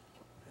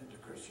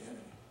Christianity.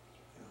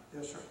 Yeah.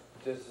 Yes, sir.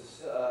 Does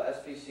this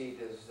SBC,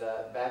 does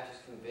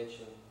Baptist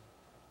Convention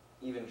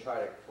even try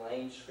to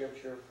claim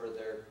Scripture for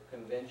their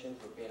convention,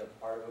 for being a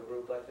part of a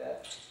group like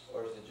that?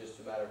 Or is it just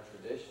a matter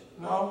of tradition?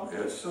 No,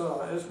 it's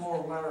more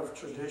of a matter of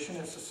tradition.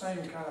 It's the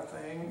same kind of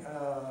thing.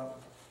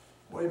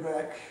 Way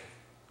back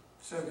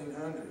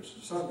 1700s,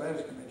 the Southern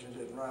Baptist Convention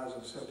didn't rise in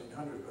the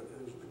 1700s, but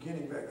it was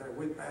beginning back there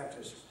with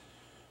Baptists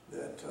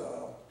that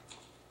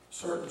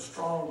certain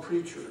strong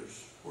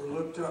preachers were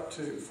looked up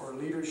to for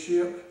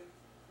leadership,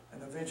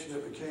 and eventually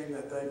it became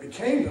that they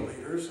became the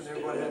leaders, and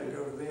everybody had to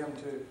go to them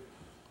to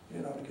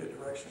get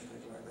direction,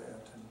 things like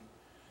that. And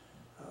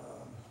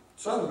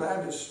Southern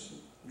Baptists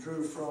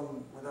drew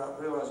from, without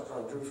realizing,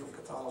 probably drew from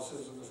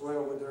Catholicism as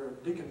well with their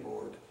deacon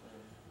board.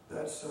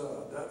 That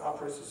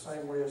operates the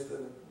same way as the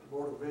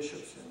Board of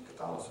Bishops in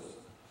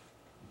Catholicism.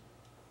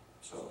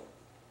 So,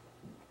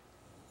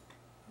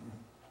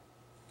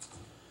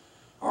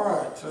 all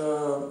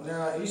right.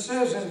 Now he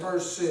says in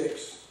verse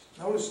 6,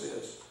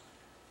 notice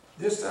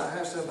this thou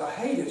hast done, thou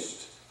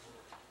hatest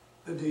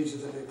the deeds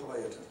of the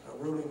Nicolaitan, a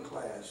ruling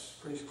class,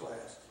 priest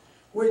class,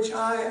 which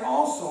I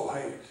also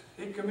hate.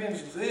 He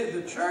commends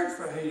the church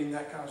for hating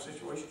that kind of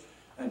situation.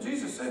 And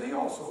Jesus said he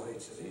also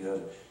hates it.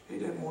 He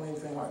didn't want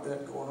anything like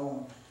that going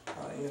on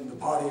in the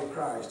body of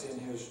Christ, in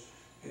his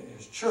in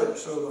his church.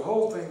 So the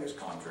whole thing is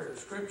contrary to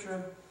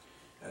Scripture.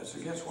 It's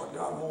against what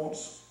God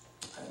wants.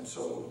 And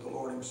so the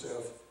Lord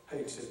himself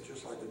hates it,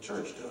 just like the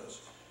church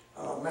does.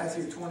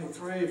 Matthew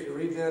 23, if you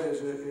read that, it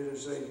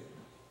is a,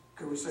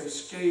 could we say,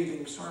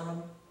 scathing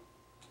sermon.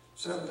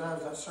 7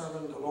 times that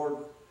sermon, the Lord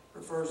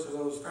refers to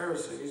those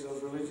Pharisees,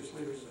 those religious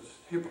leaders, as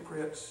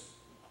hypocrites,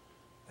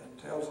 and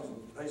tells them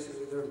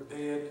basically they're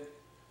dead,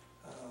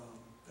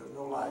 there's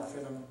no life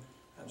in them,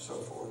 and so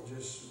forth.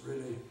 Just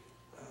really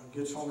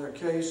gets on their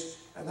case.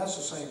 And that's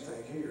the same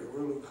thing here,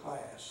 ruling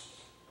class.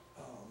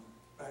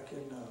 Back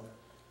in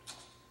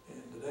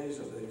the days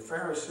of the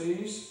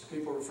Pharisees,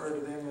 people referred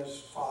to them as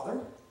Father,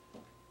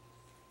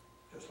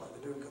 just like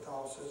they do in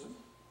Catholicism.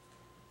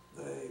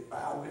 They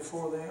bowed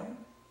before them,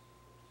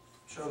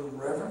 showed them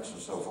reverence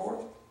and so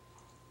forth.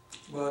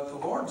 But the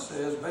Lord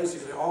says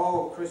basically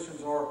all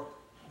Christians are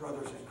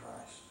brothers in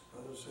Christ,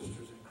 brothers and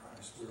sisters in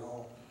Christ. We're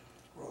all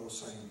the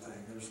same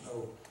thing. There's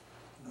no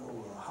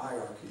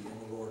hierarchy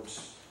in the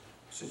Lord's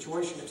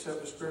situation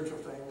except the spiritual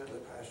thing that the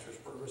pastor is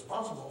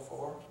responsible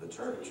for, the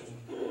church,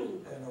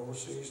 and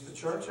oversees the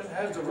church and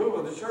has the rule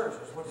of the church.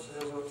 That's what it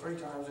says 3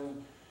 times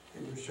in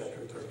Hebrews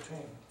chapter 13.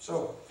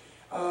 So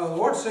the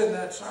Lord said in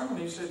that sermon,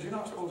 he said, you're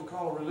not supposed to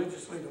call a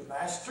religious leader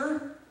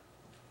master,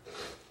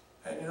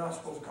 and you're not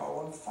supposed to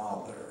call one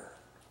father.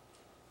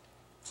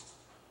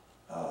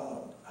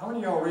 How many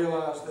of y'all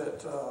realize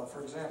that,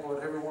 for example,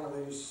 at every one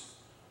of these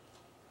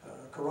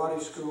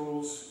karate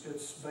schools,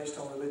 it's based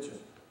on religion?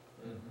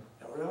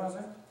 Y'all realize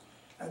that?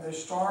 And they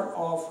start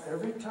off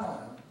every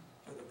time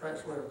with the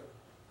practice where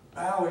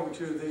bowing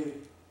to the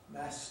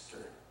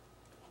master.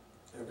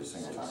 Every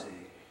single time.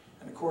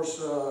 And of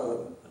course,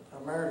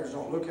 Americans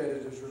don't look at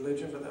it as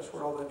religion, but that's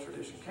where all that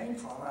tradition came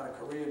from, out of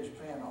Korea and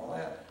Japan and all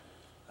that.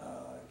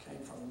 It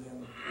came from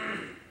them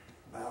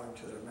bowing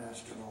to their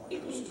master and all that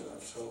kind of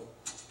stuff. So,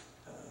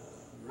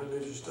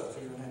 religious stuff,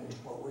 even in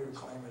what we would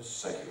claim as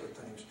secular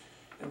things.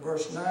 In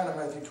verse 9 of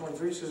Matthew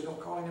 23, it says, don't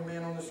call any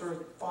man on this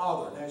earth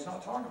father. Now, he's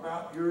not talking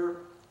about your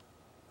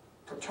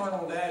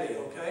paternal daddy,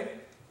 okay?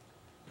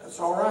 That's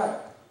all right.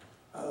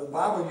 The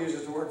Bible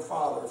uses the word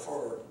father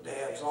for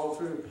dads all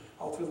through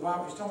the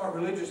Bible. He's talking about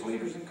religious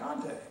leaders in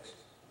context.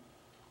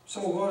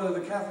 So what do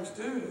the Catholics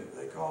do?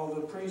 They call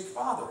the priest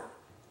father.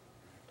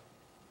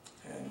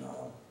 And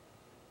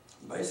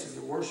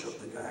basically worship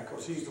the guy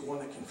because he's the one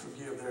that can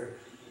forgive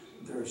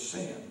their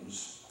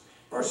sins.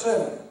 Verse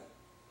 7.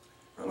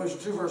 Revelation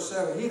 2, verse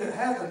 7. He that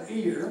hath an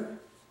ear,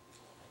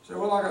 say,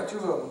 well, I got 2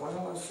 of them.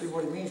 Well, let's see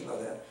what he means by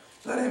that.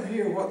 Let him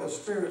hear what the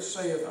Spirit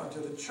saith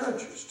unto the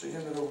churches. To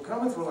him that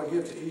overcometh will I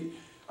give to eat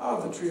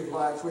of the tree of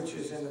life, which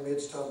is in the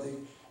midst of the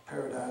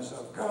paradise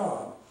of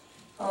God.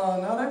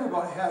 Not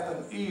everybody hath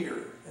an ear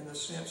in the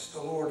sense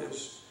the Lord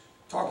is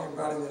talking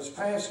about in this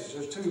passage.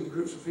 There's 2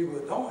 groups of people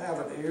that don't have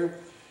an ear.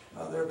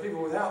 There are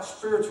people without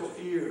spiritual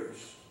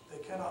ears. They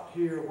cannot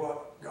hear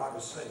what God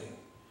is saying.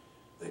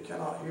 They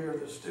cannot hear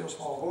the still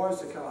small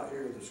voice. They cannot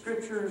hear the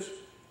scriptures.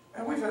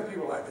 And we've had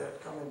people like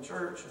that come in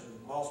church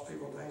and lost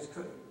people and things.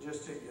 Couldn't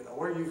just,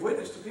 where you've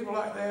witnessed to people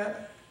like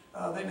that,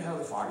 they didn't have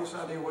the foggiest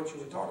idea what you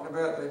were talking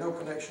about. They had no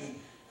connection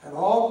at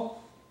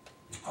all.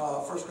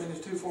 1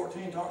 Corinthians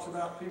 2:14 talks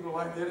about people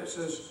like that. It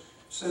says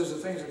the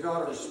things of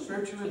God are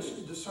spiritually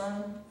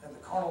discerned, and the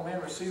carnal man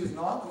receives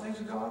not the things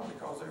of God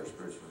because they are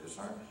spiritually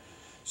discerned.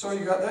 So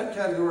you got that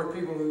category of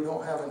people who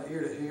don't have an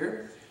ear to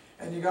hear.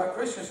 And you got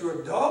Christians who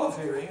are dull of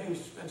hearing. He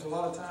spends a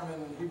lot of time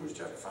in Hebrews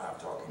chapter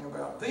 5 talking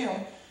about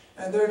them.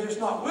 And they're just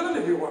not willing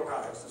to hear what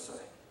God has to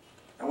say.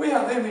 And we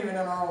have them even in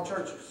our own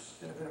churches,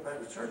 independent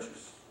Baptist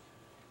churches.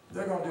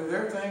 They're going to do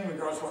their thing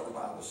regardless of what the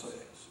Bible says.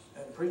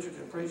 And the preacher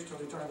can preach till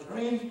he turns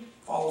green,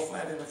 falls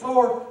flat in the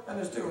floor, and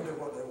they're still going to do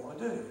what they want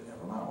to do.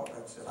 Never mind what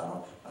God said.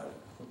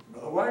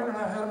 Brother Wagner and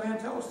I had a man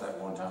tell us that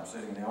one time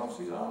sitting in the office.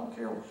 He said, I don't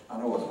care. I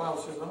know what the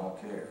Bible says. I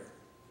don't care.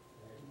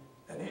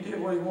 And he did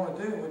what he wanted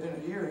to do.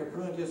 Within a year, it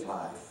ruined his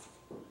life.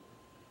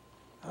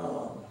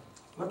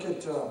 Look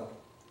at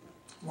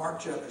Mark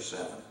chapter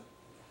 7.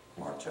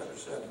 Mark chapter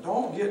 7.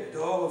 Don't get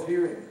dull of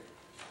hearing.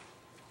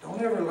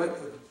 Don't ever let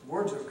the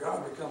words of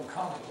God become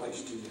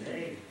commonplace to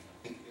you.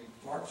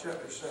 Mark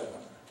chapter 7.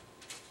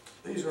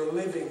 These are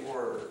living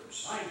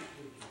words.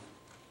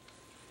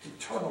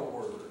 Eternal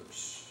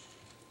words.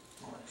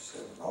 Mark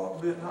 7.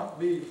 Ought not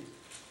be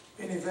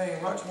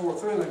anything much more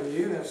thrilling to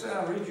you than sit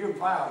down and read your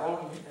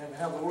Bible and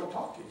have the Lord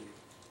talk to you.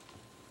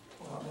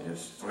 Well, I mean,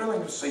 it's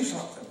thrilling to see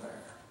something there.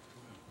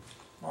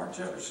 Mark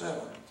chapter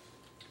 7,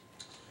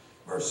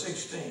 verse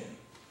 16.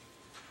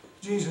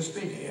 Jesus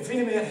speaking, if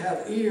any man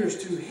have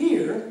ears to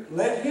hear,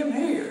 let him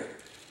hear.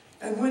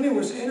 And when he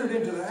was entered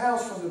into the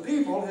house from the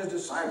people, his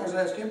disciples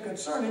asked him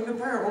concerning the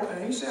parable,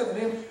 and he said to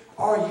them,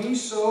 are ye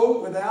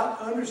so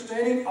without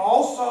understanding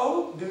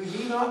also? Do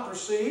ye not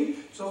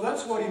perceive? So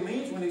that's what he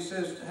means when he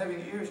says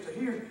having ears to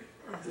hear,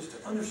 is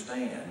to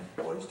understand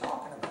what he's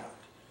talking about.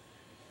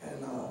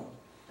 And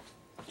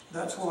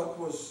that's what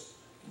was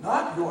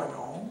not going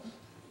on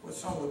with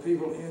some of the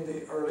people in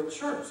the early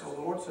church. So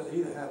the Lord said,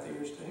 he that hath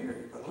ears to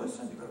hear. But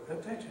listen, you better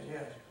pay attention,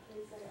 yes.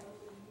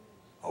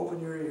 Open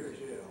your ears,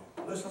 yeah.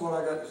 Listen to what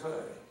I got to say.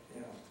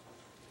 You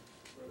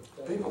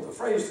know, people, the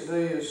phrase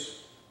today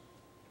is,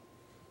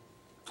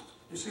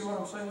 you see what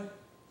I'm saying?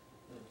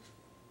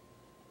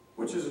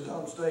 Which is a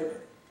dumb statement.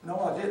 No,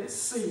 I didn't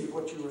see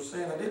what you were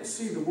saying. I didn't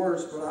see the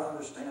words, but I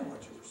understand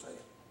what you were saying.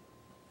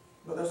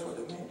 But that's what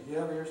it means. Do you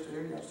have ears to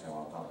hear? You understand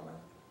what I'm talking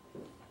about?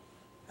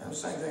 And the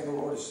same thing the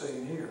Lord is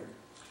saying here.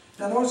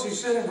 Now notice he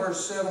said in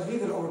verse 7, he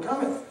that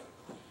overcometh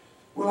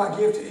will I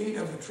give to eat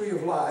of the tree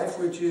of life,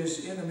 which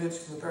is in the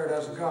midst of the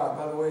paradise of God.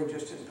 By the way,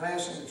 just in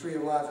passing, the tree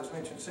of life is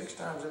mentioned 6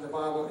 times in the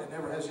Bible. It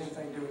never has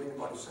anything to do with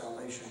anybody's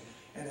salvation,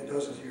 and it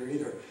doesn't here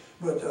either.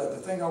 But the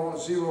thing I want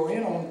to zero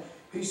in on,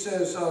 he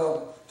says,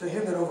 to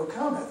him that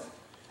overcometh.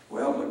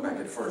 Well, look back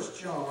at 1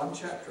 John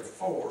chapter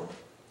 4.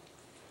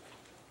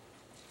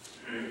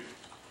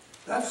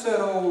 That's that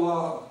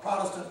old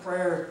Protestant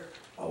prayer,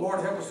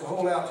 Lord, help us to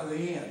hold out to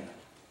the end.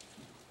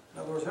 In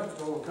other words, help us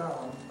to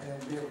overcome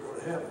and be able to go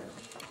to heaven.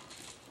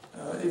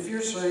 If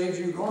you're saved,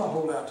 you're going to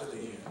hold out to the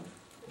end.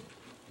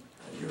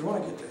 And you're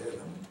going to get to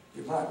heaven.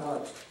 You might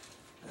not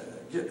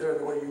get there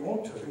the way you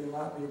want to. You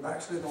might be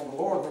backsliding on the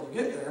Lord when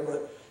you get there,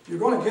 but you're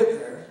going to get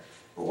there.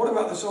 But what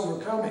about this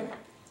overcoming?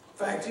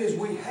 Fact is,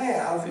 we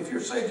have, if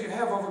you're saved, you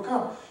have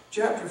overcome.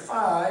 Chapter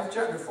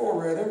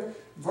 4 rather,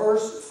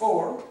 verse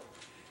 4.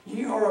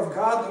 Ye are of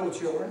God, little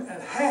children,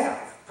 and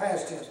have,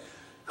 past tense,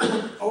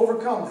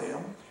 overcome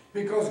them,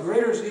 because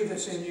greater is he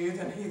that's in you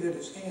than he that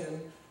is in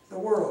the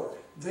world.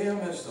 Them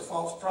is the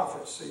false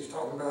prophets he's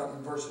talking about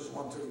in verses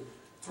 1 through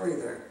 3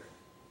 there.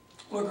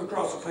 Look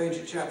across the page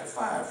at chapter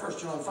 5, 1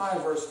 John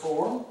 5, verse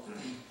 4.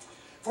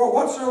 For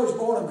whatsoever is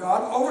born of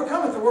God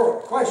overcometh the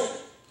world.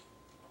 Question.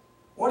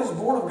 What is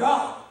born of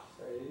God?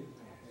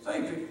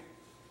 Saved people.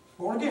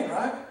 Born again,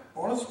 right?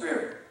 Born of the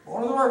Spirit.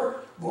 Born of the Word.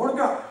 Born of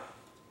God.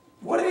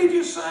 What did he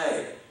just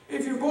say?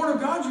 If you're born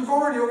of God, you've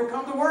already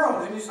overcome the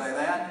world. Didn't he say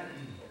that?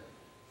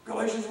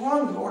 Galatians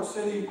 1, the Lord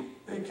said he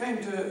came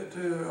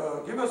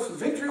to give us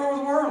victory over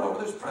the world,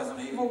 over this present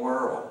evil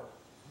world.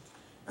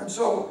 And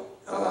so,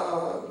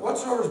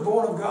 whatsoever is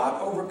born of God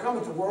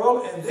overcometh the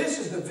world, and this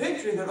is the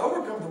victory that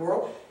overcomes the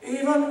world,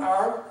 even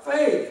our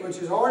faith, which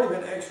has already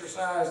been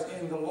exercised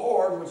in the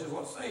Lord, which is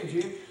what saved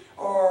you.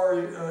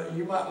 Or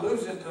you might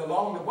lose it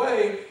along the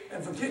way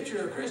and forget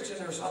you're a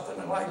Christian or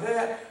something like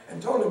that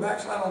and totally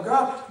backslide on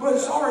God. But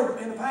it's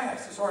already in the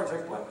past. It's already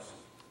taken place.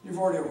 You've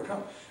already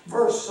overcome.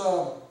 Verse,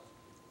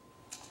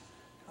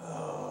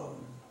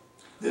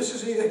 this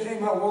is he that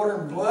came by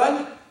water and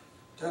blood,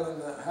 telling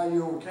how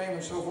you overcame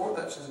and so forth.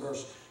 That's in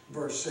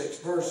verse 6.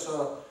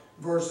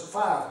 Verse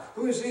 5.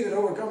 Who is he that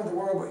overcometh the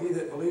world but he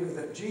that believeth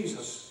that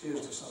Jesus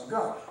is the Son of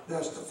God?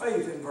 That's the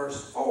faith in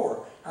verse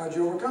 4. How did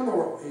you overcome the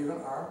world? Even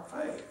our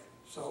faith.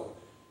 So,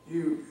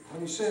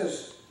 when he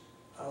says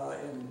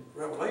in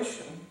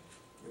Revelation,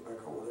 get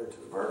back over there to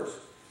the verse,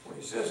 when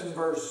he says in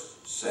verse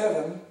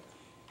 7,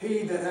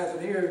 he that hath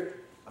an ear,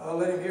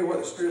 let him hear what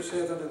the Spirit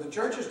saith unto the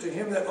churches. To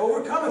him that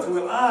overcometh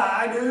will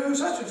I do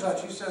such and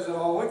such. He says it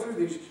all the way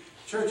through these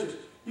churches.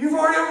 You've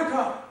already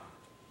overcome.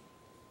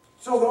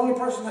 So the only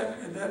person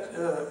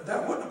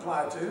that wouldn't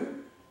apply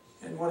to,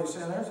 in what he's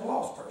saying there, is a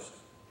lost person.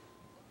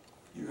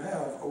 You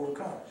have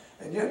overcome.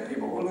 And yet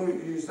people will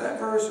use that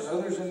verse and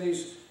others in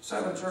these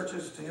 7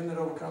 churches, to him that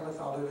overcometh,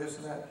 I'll do this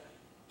and that,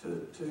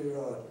 to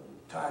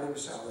tie it into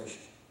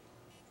salvation.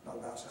 Not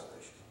about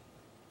salvation.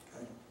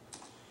 Okay?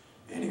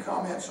 Any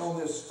comments on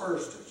this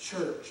first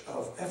church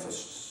of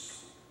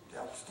Ephesus?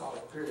 The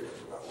apostolic period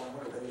of about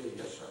 100 AD.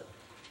 Yes, sir.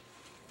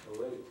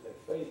 Well, that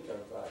faith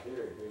comes by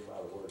hearing by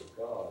the Word of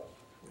God.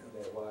 Yeah. And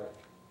that's why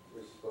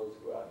we're supposed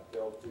to go out and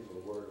tell people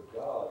the Word of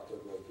God,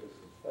 so they'll get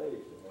some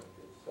faith and then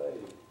get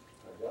saved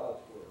by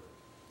God's Word.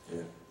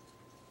 Yeah.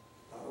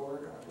 By the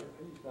Word of God.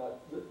 He's not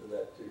listening to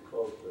that too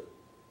close, but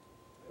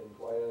I didn't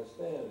quite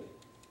understand it.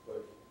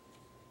 But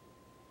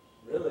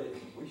really,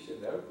 we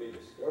should never be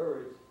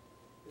discouraged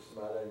if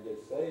somebody doesn't get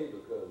saved,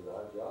 because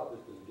our job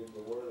is to give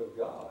them the Word of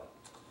God.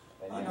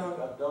 And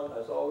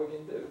that's all we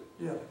can do.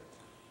 Yeah.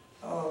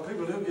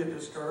 People do get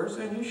discouraged,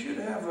 and you should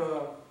have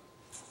a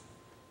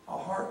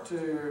heart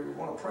to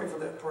want to pray for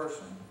that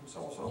person and so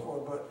on and so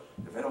forth. But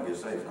if they don't get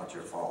saved, it's not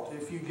your fault.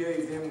 If you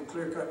gave them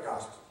clear-cut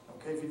gospel,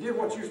 okay? If you did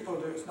what you're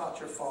supposed to do, it's not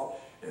your fault.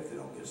 If they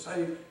don't get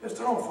saved, it's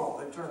their own fault.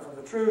 They turn from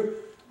the truth,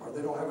 or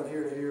they don't have an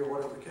ear to hear, or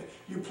whatever the case.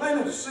 You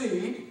planted a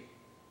seed,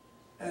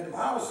 and the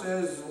Bible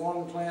says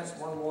one plants,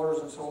 one waters,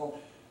 and so on.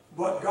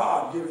 But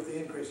God giveth the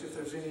increase. If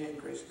there's any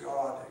increase,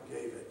 God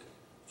gave it.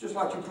 Just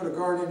like you put a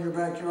garden in your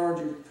backyard,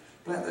 you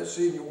plant that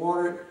seed and you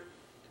water it,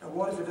 and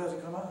what if it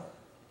doesn't come up?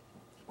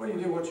 Well, you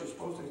did what you're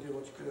supposed to, you did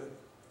what you could.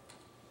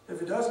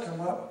 If it does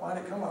come up, why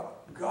did it come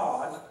up?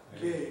 God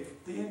gave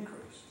the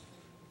increase.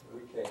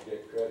 We can't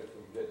get credit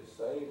for getting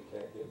saved,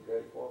 can't get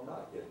credit for them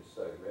not getting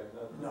saved. We have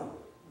nothing to do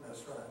with it.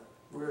 That's right.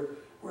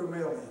 We're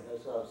mailmen.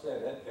 That's what I'm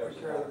saying. That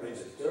helps you not be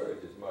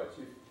discouraged as much.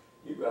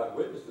 You go out and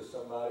witness to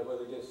somebody,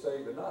 whether they get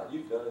saved or not.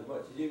 You've done as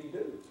much as you can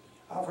do.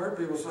 I've heard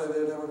people say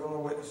they're never going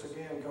to witness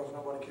again because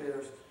nobody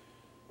cares.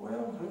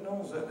 Well, who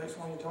knows? That next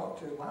one you talk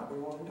to might be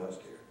one who does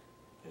care.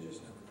 You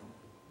just never know.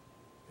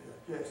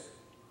 Yeah. Yes.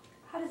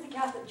 How does the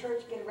Catholic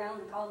Church get around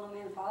the calling a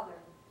man father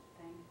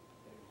thing?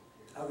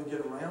 How they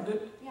get around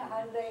it? Yeah,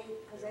 how do they,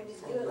 because they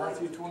just do it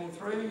like, Matthew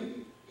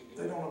 23,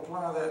 they don't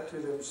apply that to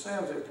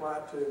themselves, they apply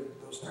it to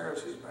those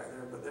Pharisees back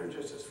there, but they're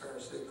just as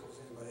Pharisaical as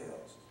anybody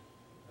else.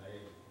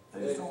 They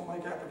just don't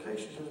make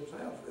application to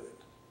themselves with it.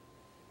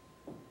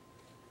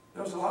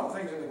 There's a lot of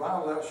things in the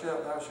Bible, thou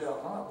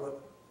shalt not,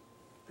 but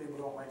people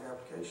don't make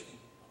application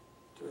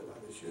to it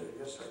like they should.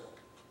 Yes, sir.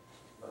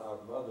 My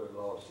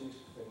mother-in-law, she's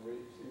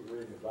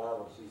reading the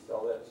Bible, and she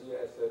saw that, she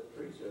asked that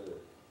preacher, the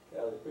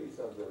Catholic priest,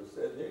 something that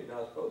said, you're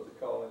not supposed to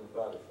call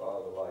anybody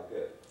father like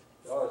that.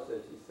 Daughter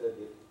said, she said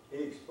that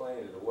he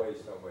explained it away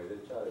some way.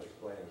 They try to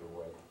explain it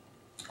away.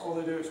 Oh,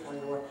 they do explain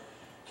it away.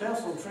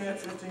 Council of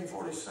Trent,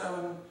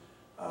 1547,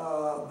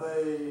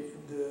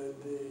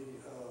 the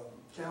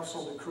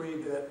council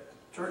decreed that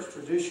church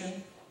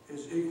tradition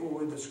is equal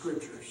with the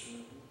scriptures.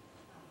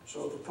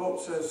 So if the Pope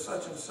says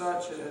such and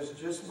such, it has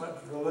just as much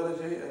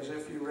validity as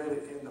if you read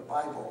it in the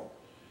Bible.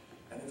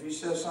 And if he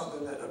says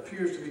something that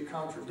appears to be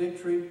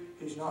contradictory,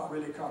 he's not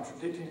really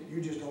contradicting,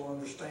 you just don't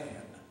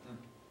understand.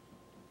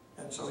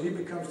 And so he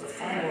becomes the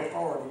final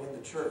authority in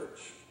the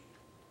church.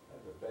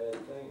 That's a bad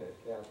thing,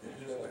 that council.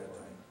 It is a bad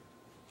thing.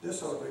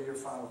 This ought to be your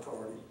final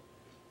authority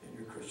in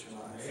your Christian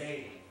life.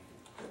 Amen.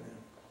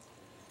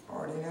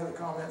 All right, any other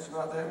comments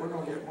about that? We're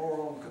going to get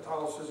more on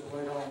Catholicism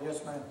later on.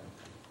 Yes, ma'am.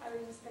 I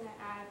was just going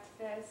to add to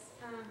this.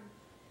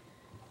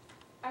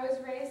 I was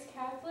raised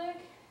Catholic,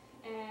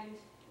 and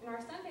in our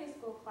Sunday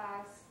school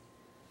class,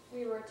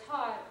 we were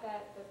taught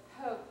that the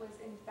Pope was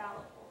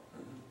infallible.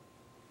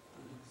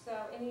 So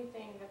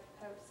anything that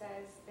the Pope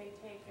says, they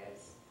take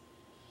as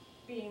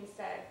being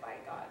said by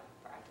God,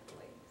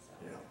 practically. So.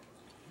 Yeah.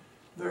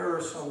 There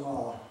are some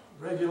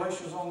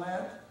regulations on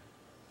that.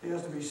 He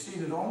has to be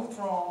seated on the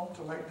throne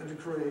to make the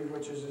decree,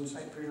 which is in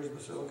St. Peter's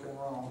Basilica in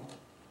Rome.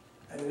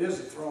 And it is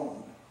a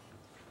throne.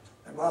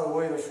 And by the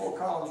way, there's 4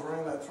 columns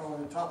around that throne.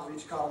 And the top of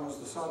each column is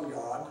the sun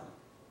god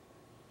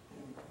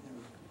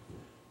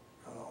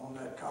on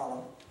that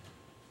column.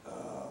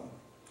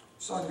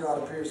 Sun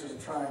god appears in a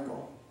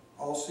triangle.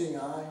 All-seeing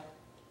eye.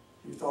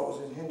 You thought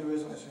it was in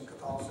Hinduism, it's in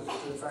Catholicism.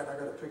 In fact, I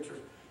got a picture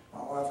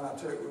my wife and I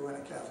took. We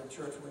went to Catholic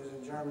church when we was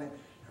in Germany.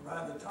 And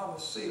right at the top of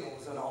the seal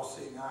was that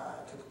all-seeing eye.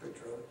 I took a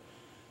picture of it.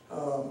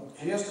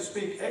 He has to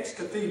speak ex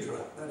cathedra,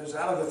 that is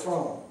out of the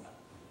throne.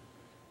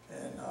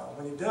 And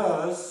when he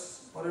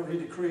does, whatever he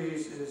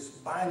decrees is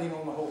binding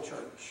on the whole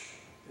church.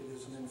 It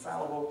is an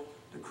infallible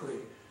decree.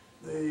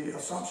 The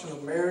Assumption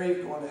of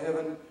Mary going to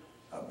heaven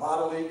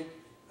bodily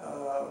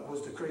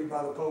was decreed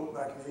by the Pope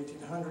back in the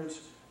 1800s.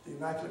 The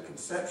Immaculate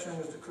Conception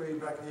was decreed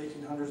back in the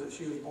 1800s that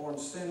she was born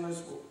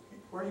sinless. Well,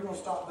 where are you going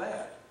to stop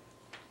that?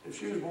 If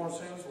she was born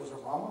sinless, was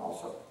her mama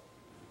also?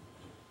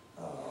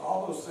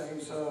 All those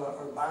things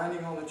are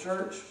binding on the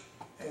church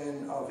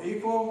and of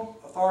equal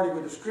authority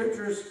with the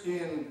scriptures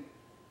in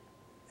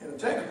a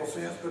technical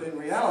sense, but in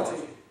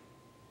reality,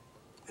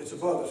 it's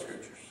above the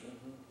scriptures.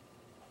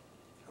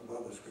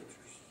 Above the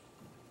scriptures.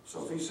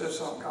 So if he says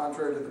something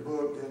contrary to the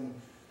book,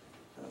 then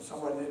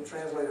somebody didn't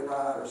translate it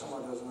right, or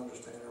somebody doesn't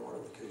understand it, or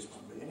whatever the case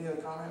might be. Any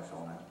other comments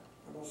on that?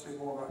 We're going to see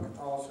more about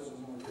Catholicism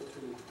when we get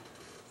to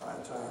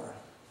Thyatira.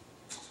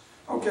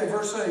 Okay,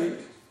 verse 8.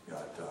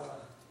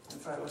 In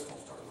fact, let's not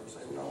start at verse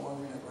 8. We've got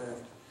 1 minute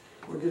left.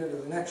 We'll get into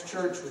the next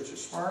church, which is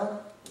Smyrna.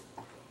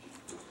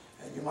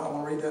 And you might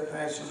want to read that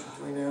passage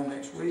between now and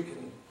next week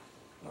and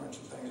learn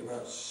some things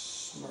about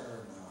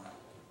Smyrna.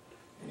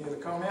 Any other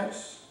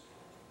comments?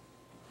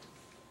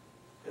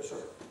 Yes,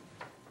 sir.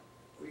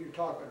 Well, you were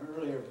talking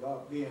earlier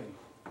about being,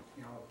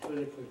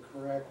 politically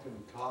correct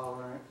and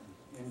tolerant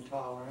and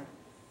intolerant.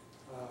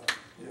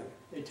 Yeah.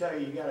 They tell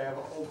you got to have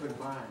an open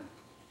mind.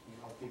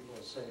 People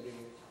say to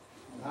you.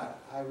 And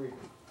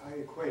I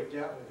equate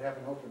that with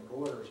having open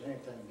borders.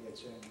 Anything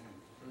gets in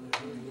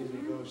there. It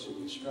usually goes to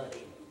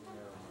destruction.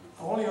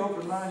 The only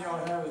open mind you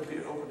ought to have is be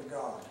open to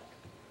God.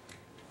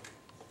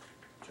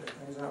 Check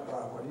things out by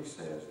what he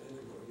says.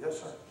 Yes,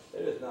 sir.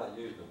 They're just not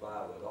using the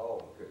Bible at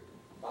all. Because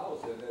the Bible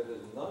says that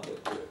there's none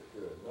that do it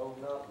good. No,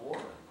 not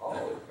one. All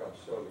that comes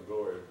show the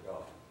glory of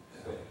God.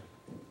 Yeah.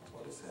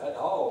 What is that? That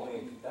all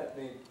means,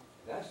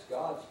 that's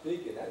God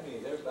speaking. That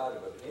means everybody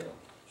but him.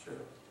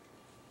 Sure.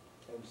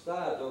 And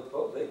besides, those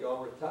folks, they go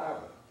on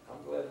retirement.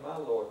 I'm glad my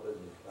Lord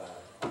doesn't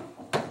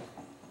retire.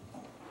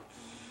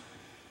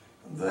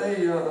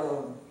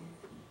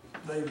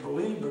 They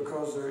believe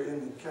because they're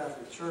in the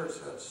Catholic Church,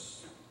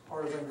 that's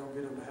part of them going to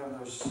get them to heaven.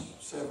 There's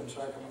 7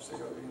 sacraments they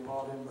got to be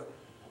involved in. But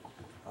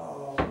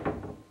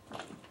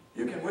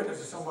you can witness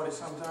to somebody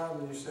sometime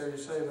when you say you're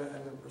saved,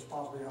 and the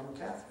response will be, I'm a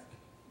Catholic.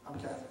 I'm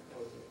Catholic.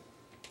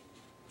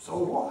 So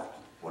what?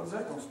 What is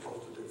that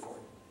supposed to do for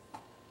you?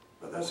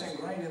 But that's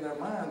ingrained in their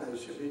mind that it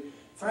should be.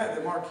 In fact,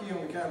 the marquee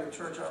on the Catholic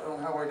Church out on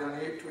the highway down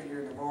here between here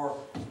and the bar,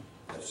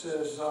 that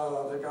says,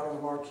 they got on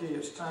the marquee,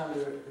 it's time to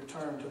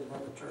return to the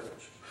mother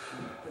church.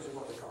 This is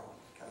what they call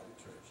it, Catholic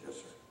Church. Yes,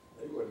 sir.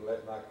 They wouldn't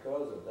let my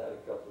cousins, I had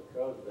a couple of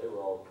cousins, they were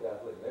all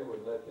Catholic, and they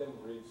wouldn't let them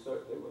read,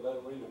 they wouldn't let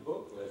them read a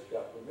book unless they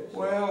got permission.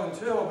 Well,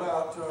 until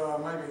about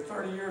maybe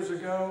 30 years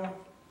ago,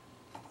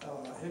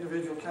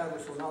 Individual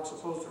Catholics were not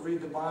supposed to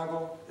read the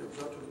Bible. It was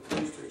up to the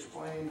priest to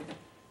explain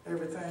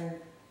everything.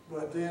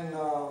 But then,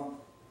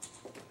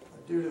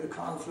 due to the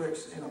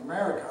conflicts in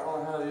America, I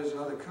don't know how it is in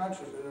other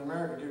countries, but in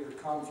America, due to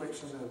the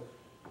conflicts and the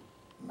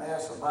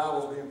mass of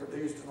Bibles being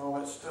produced and all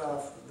that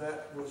stuff,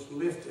 that was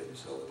lifted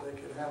so that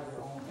they could have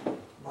their own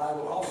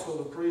Bible. Also,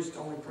 the priest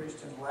only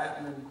preached in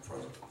Latin for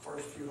the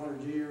first few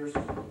hundred years,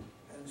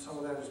 and some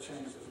of that has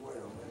changed as well.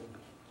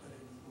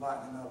 They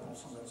lighten up on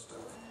some of that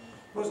stuff.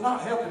 It was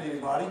not helping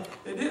anybody.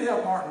 It did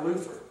help Martin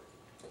Luther.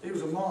 He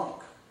was a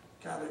monk,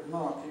 Catholic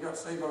monk. He got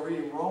saved by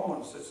reading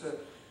Romans. It said,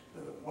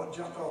 what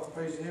jumped off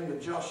the page to him, the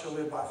just shall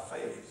live by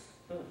faith.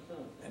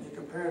 And he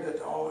compared it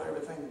to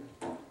everything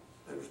that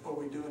we're supposed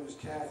to be doing as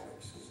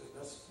Catholics. He said,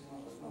 there's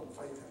no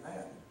faith in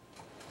that.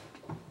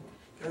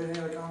 Okay, any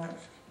other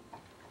comments?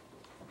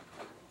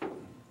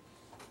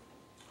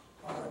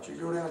 All right, you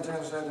go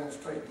downtown Saturday and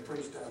straighten the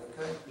priest out,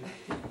 okay?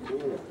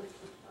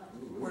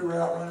 We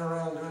were out running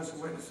around doing some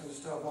witnessing and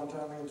stuff one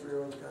time, me and 3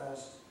 other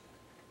guys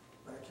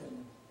back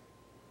in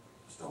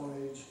the Stone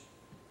Age.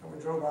 And we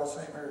drove by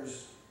St.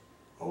 Mary's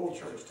old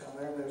church down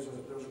there, and there's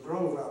a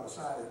grove out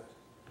beside it.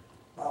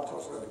 The Bible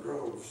talks about the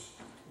groves.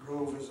 A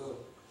grove is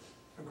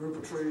a group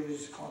of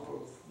trees, a clump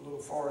of little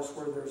forest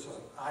where there's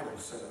an idol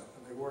set up,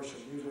 and they worship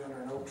usually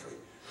under an oak tree.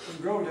 There's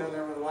a grove down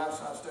there with a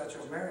life-size statue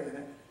of Mary in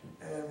it,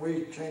 and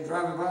we came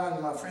driving by,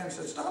 and my friend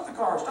said, stop the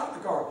car, stop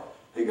the car.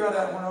 He got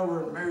out and went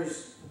over, and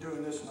Mary's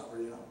doing this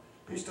number, you know.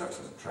 He stuck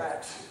some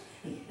tracks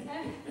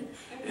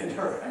in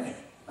her hand.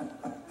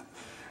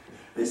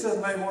 He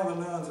said maybe one of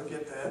the nuns will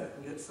get that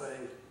and get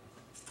saved.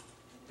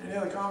 Any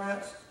other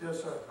comments?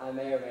 Yes, sir. I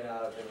may or may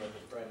not have been with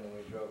a friend when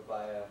we drove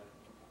by a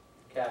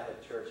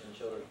Catholic church in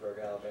Childersburg,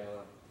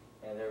 Alabama,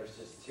 and there was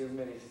just too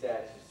many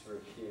statues to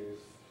refuse.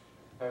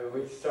 I mean,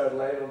 we started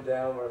laying them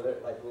down where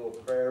they're like little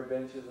prayer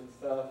benches and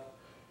stuff.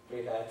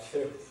 We had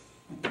to.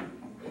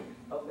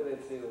 Hopefully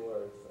they'd see the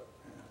words. So.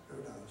 Yeah, who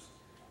knows?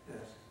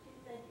 Yes. Do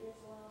you think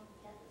Islam,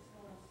 Catholics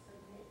want to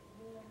submit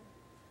to him?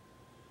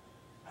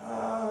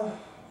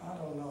 I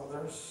don't know.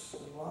 There's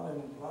a lot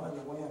in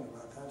the wind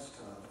about that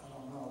stuff. I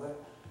don't know.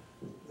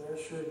 That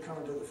should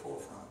come to the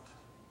forefront.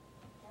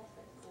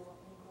 Catholics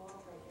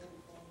incorporate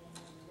everything in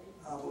their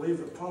religion. I believe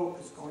the Pope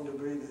is going to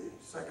be the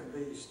second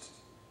beast,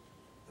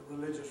 the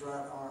religious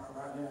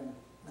right-hand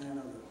man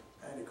of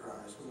the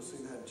Antichrist. We'll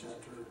see that in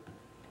chapter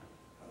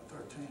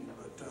 13.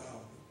 But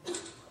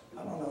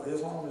I don't know.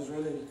 Islam is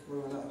really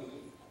moving up.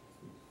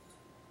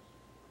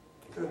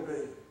 Could be.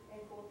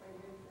 Incorporate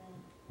everything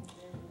in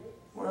their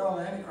religion. Well,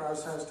 the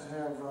Antichrist has to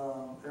have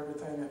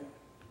everything at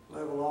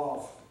level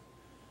off.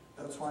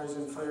 That's why he's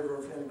in favor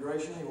of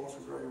integration. He wants a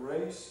great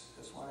race.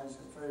 That's why he's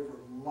in favor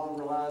of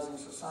mongrelizing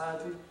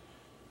society,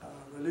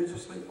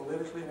 religiously,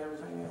 politically, and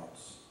everything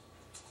else.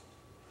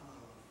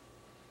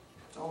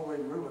 It's the only way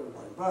to rule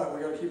everybody. But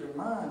we got to keep in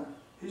mind,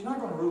 he's not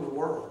going to rule the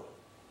world.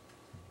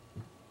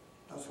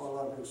 That's what a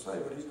lot of people say.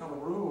 But he's going to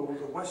rule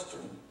the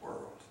Western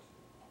world.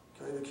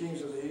 Okay, the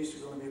kings of the East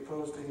are going to be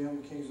opposed to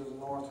him. The kings of the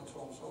North, and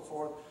so on and so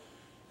forth.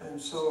 And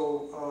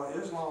so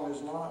Islam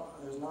is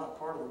not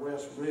part of the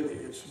West really.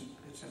 It's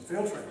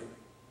infiltrating.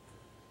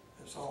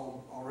 It's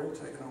all already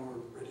taken over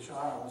the British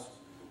Isles,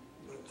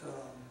 but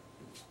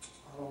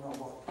I don't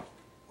know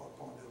what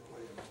point they'll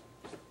play in.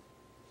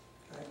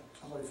 Okay,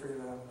 somebody figure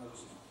that out and let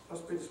us know.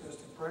 Let's be dismissed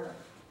in prayer.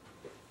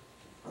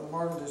 Brother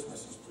Martin,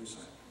 dismiss us, please.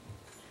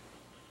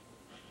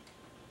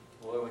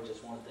 Lord, we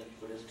just want to thank you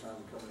for this time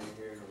coming in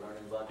here and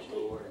learning about your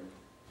Lord and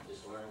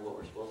just learning what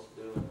we're supposed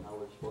to do and how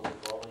we're supposed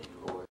to follow you, Lord.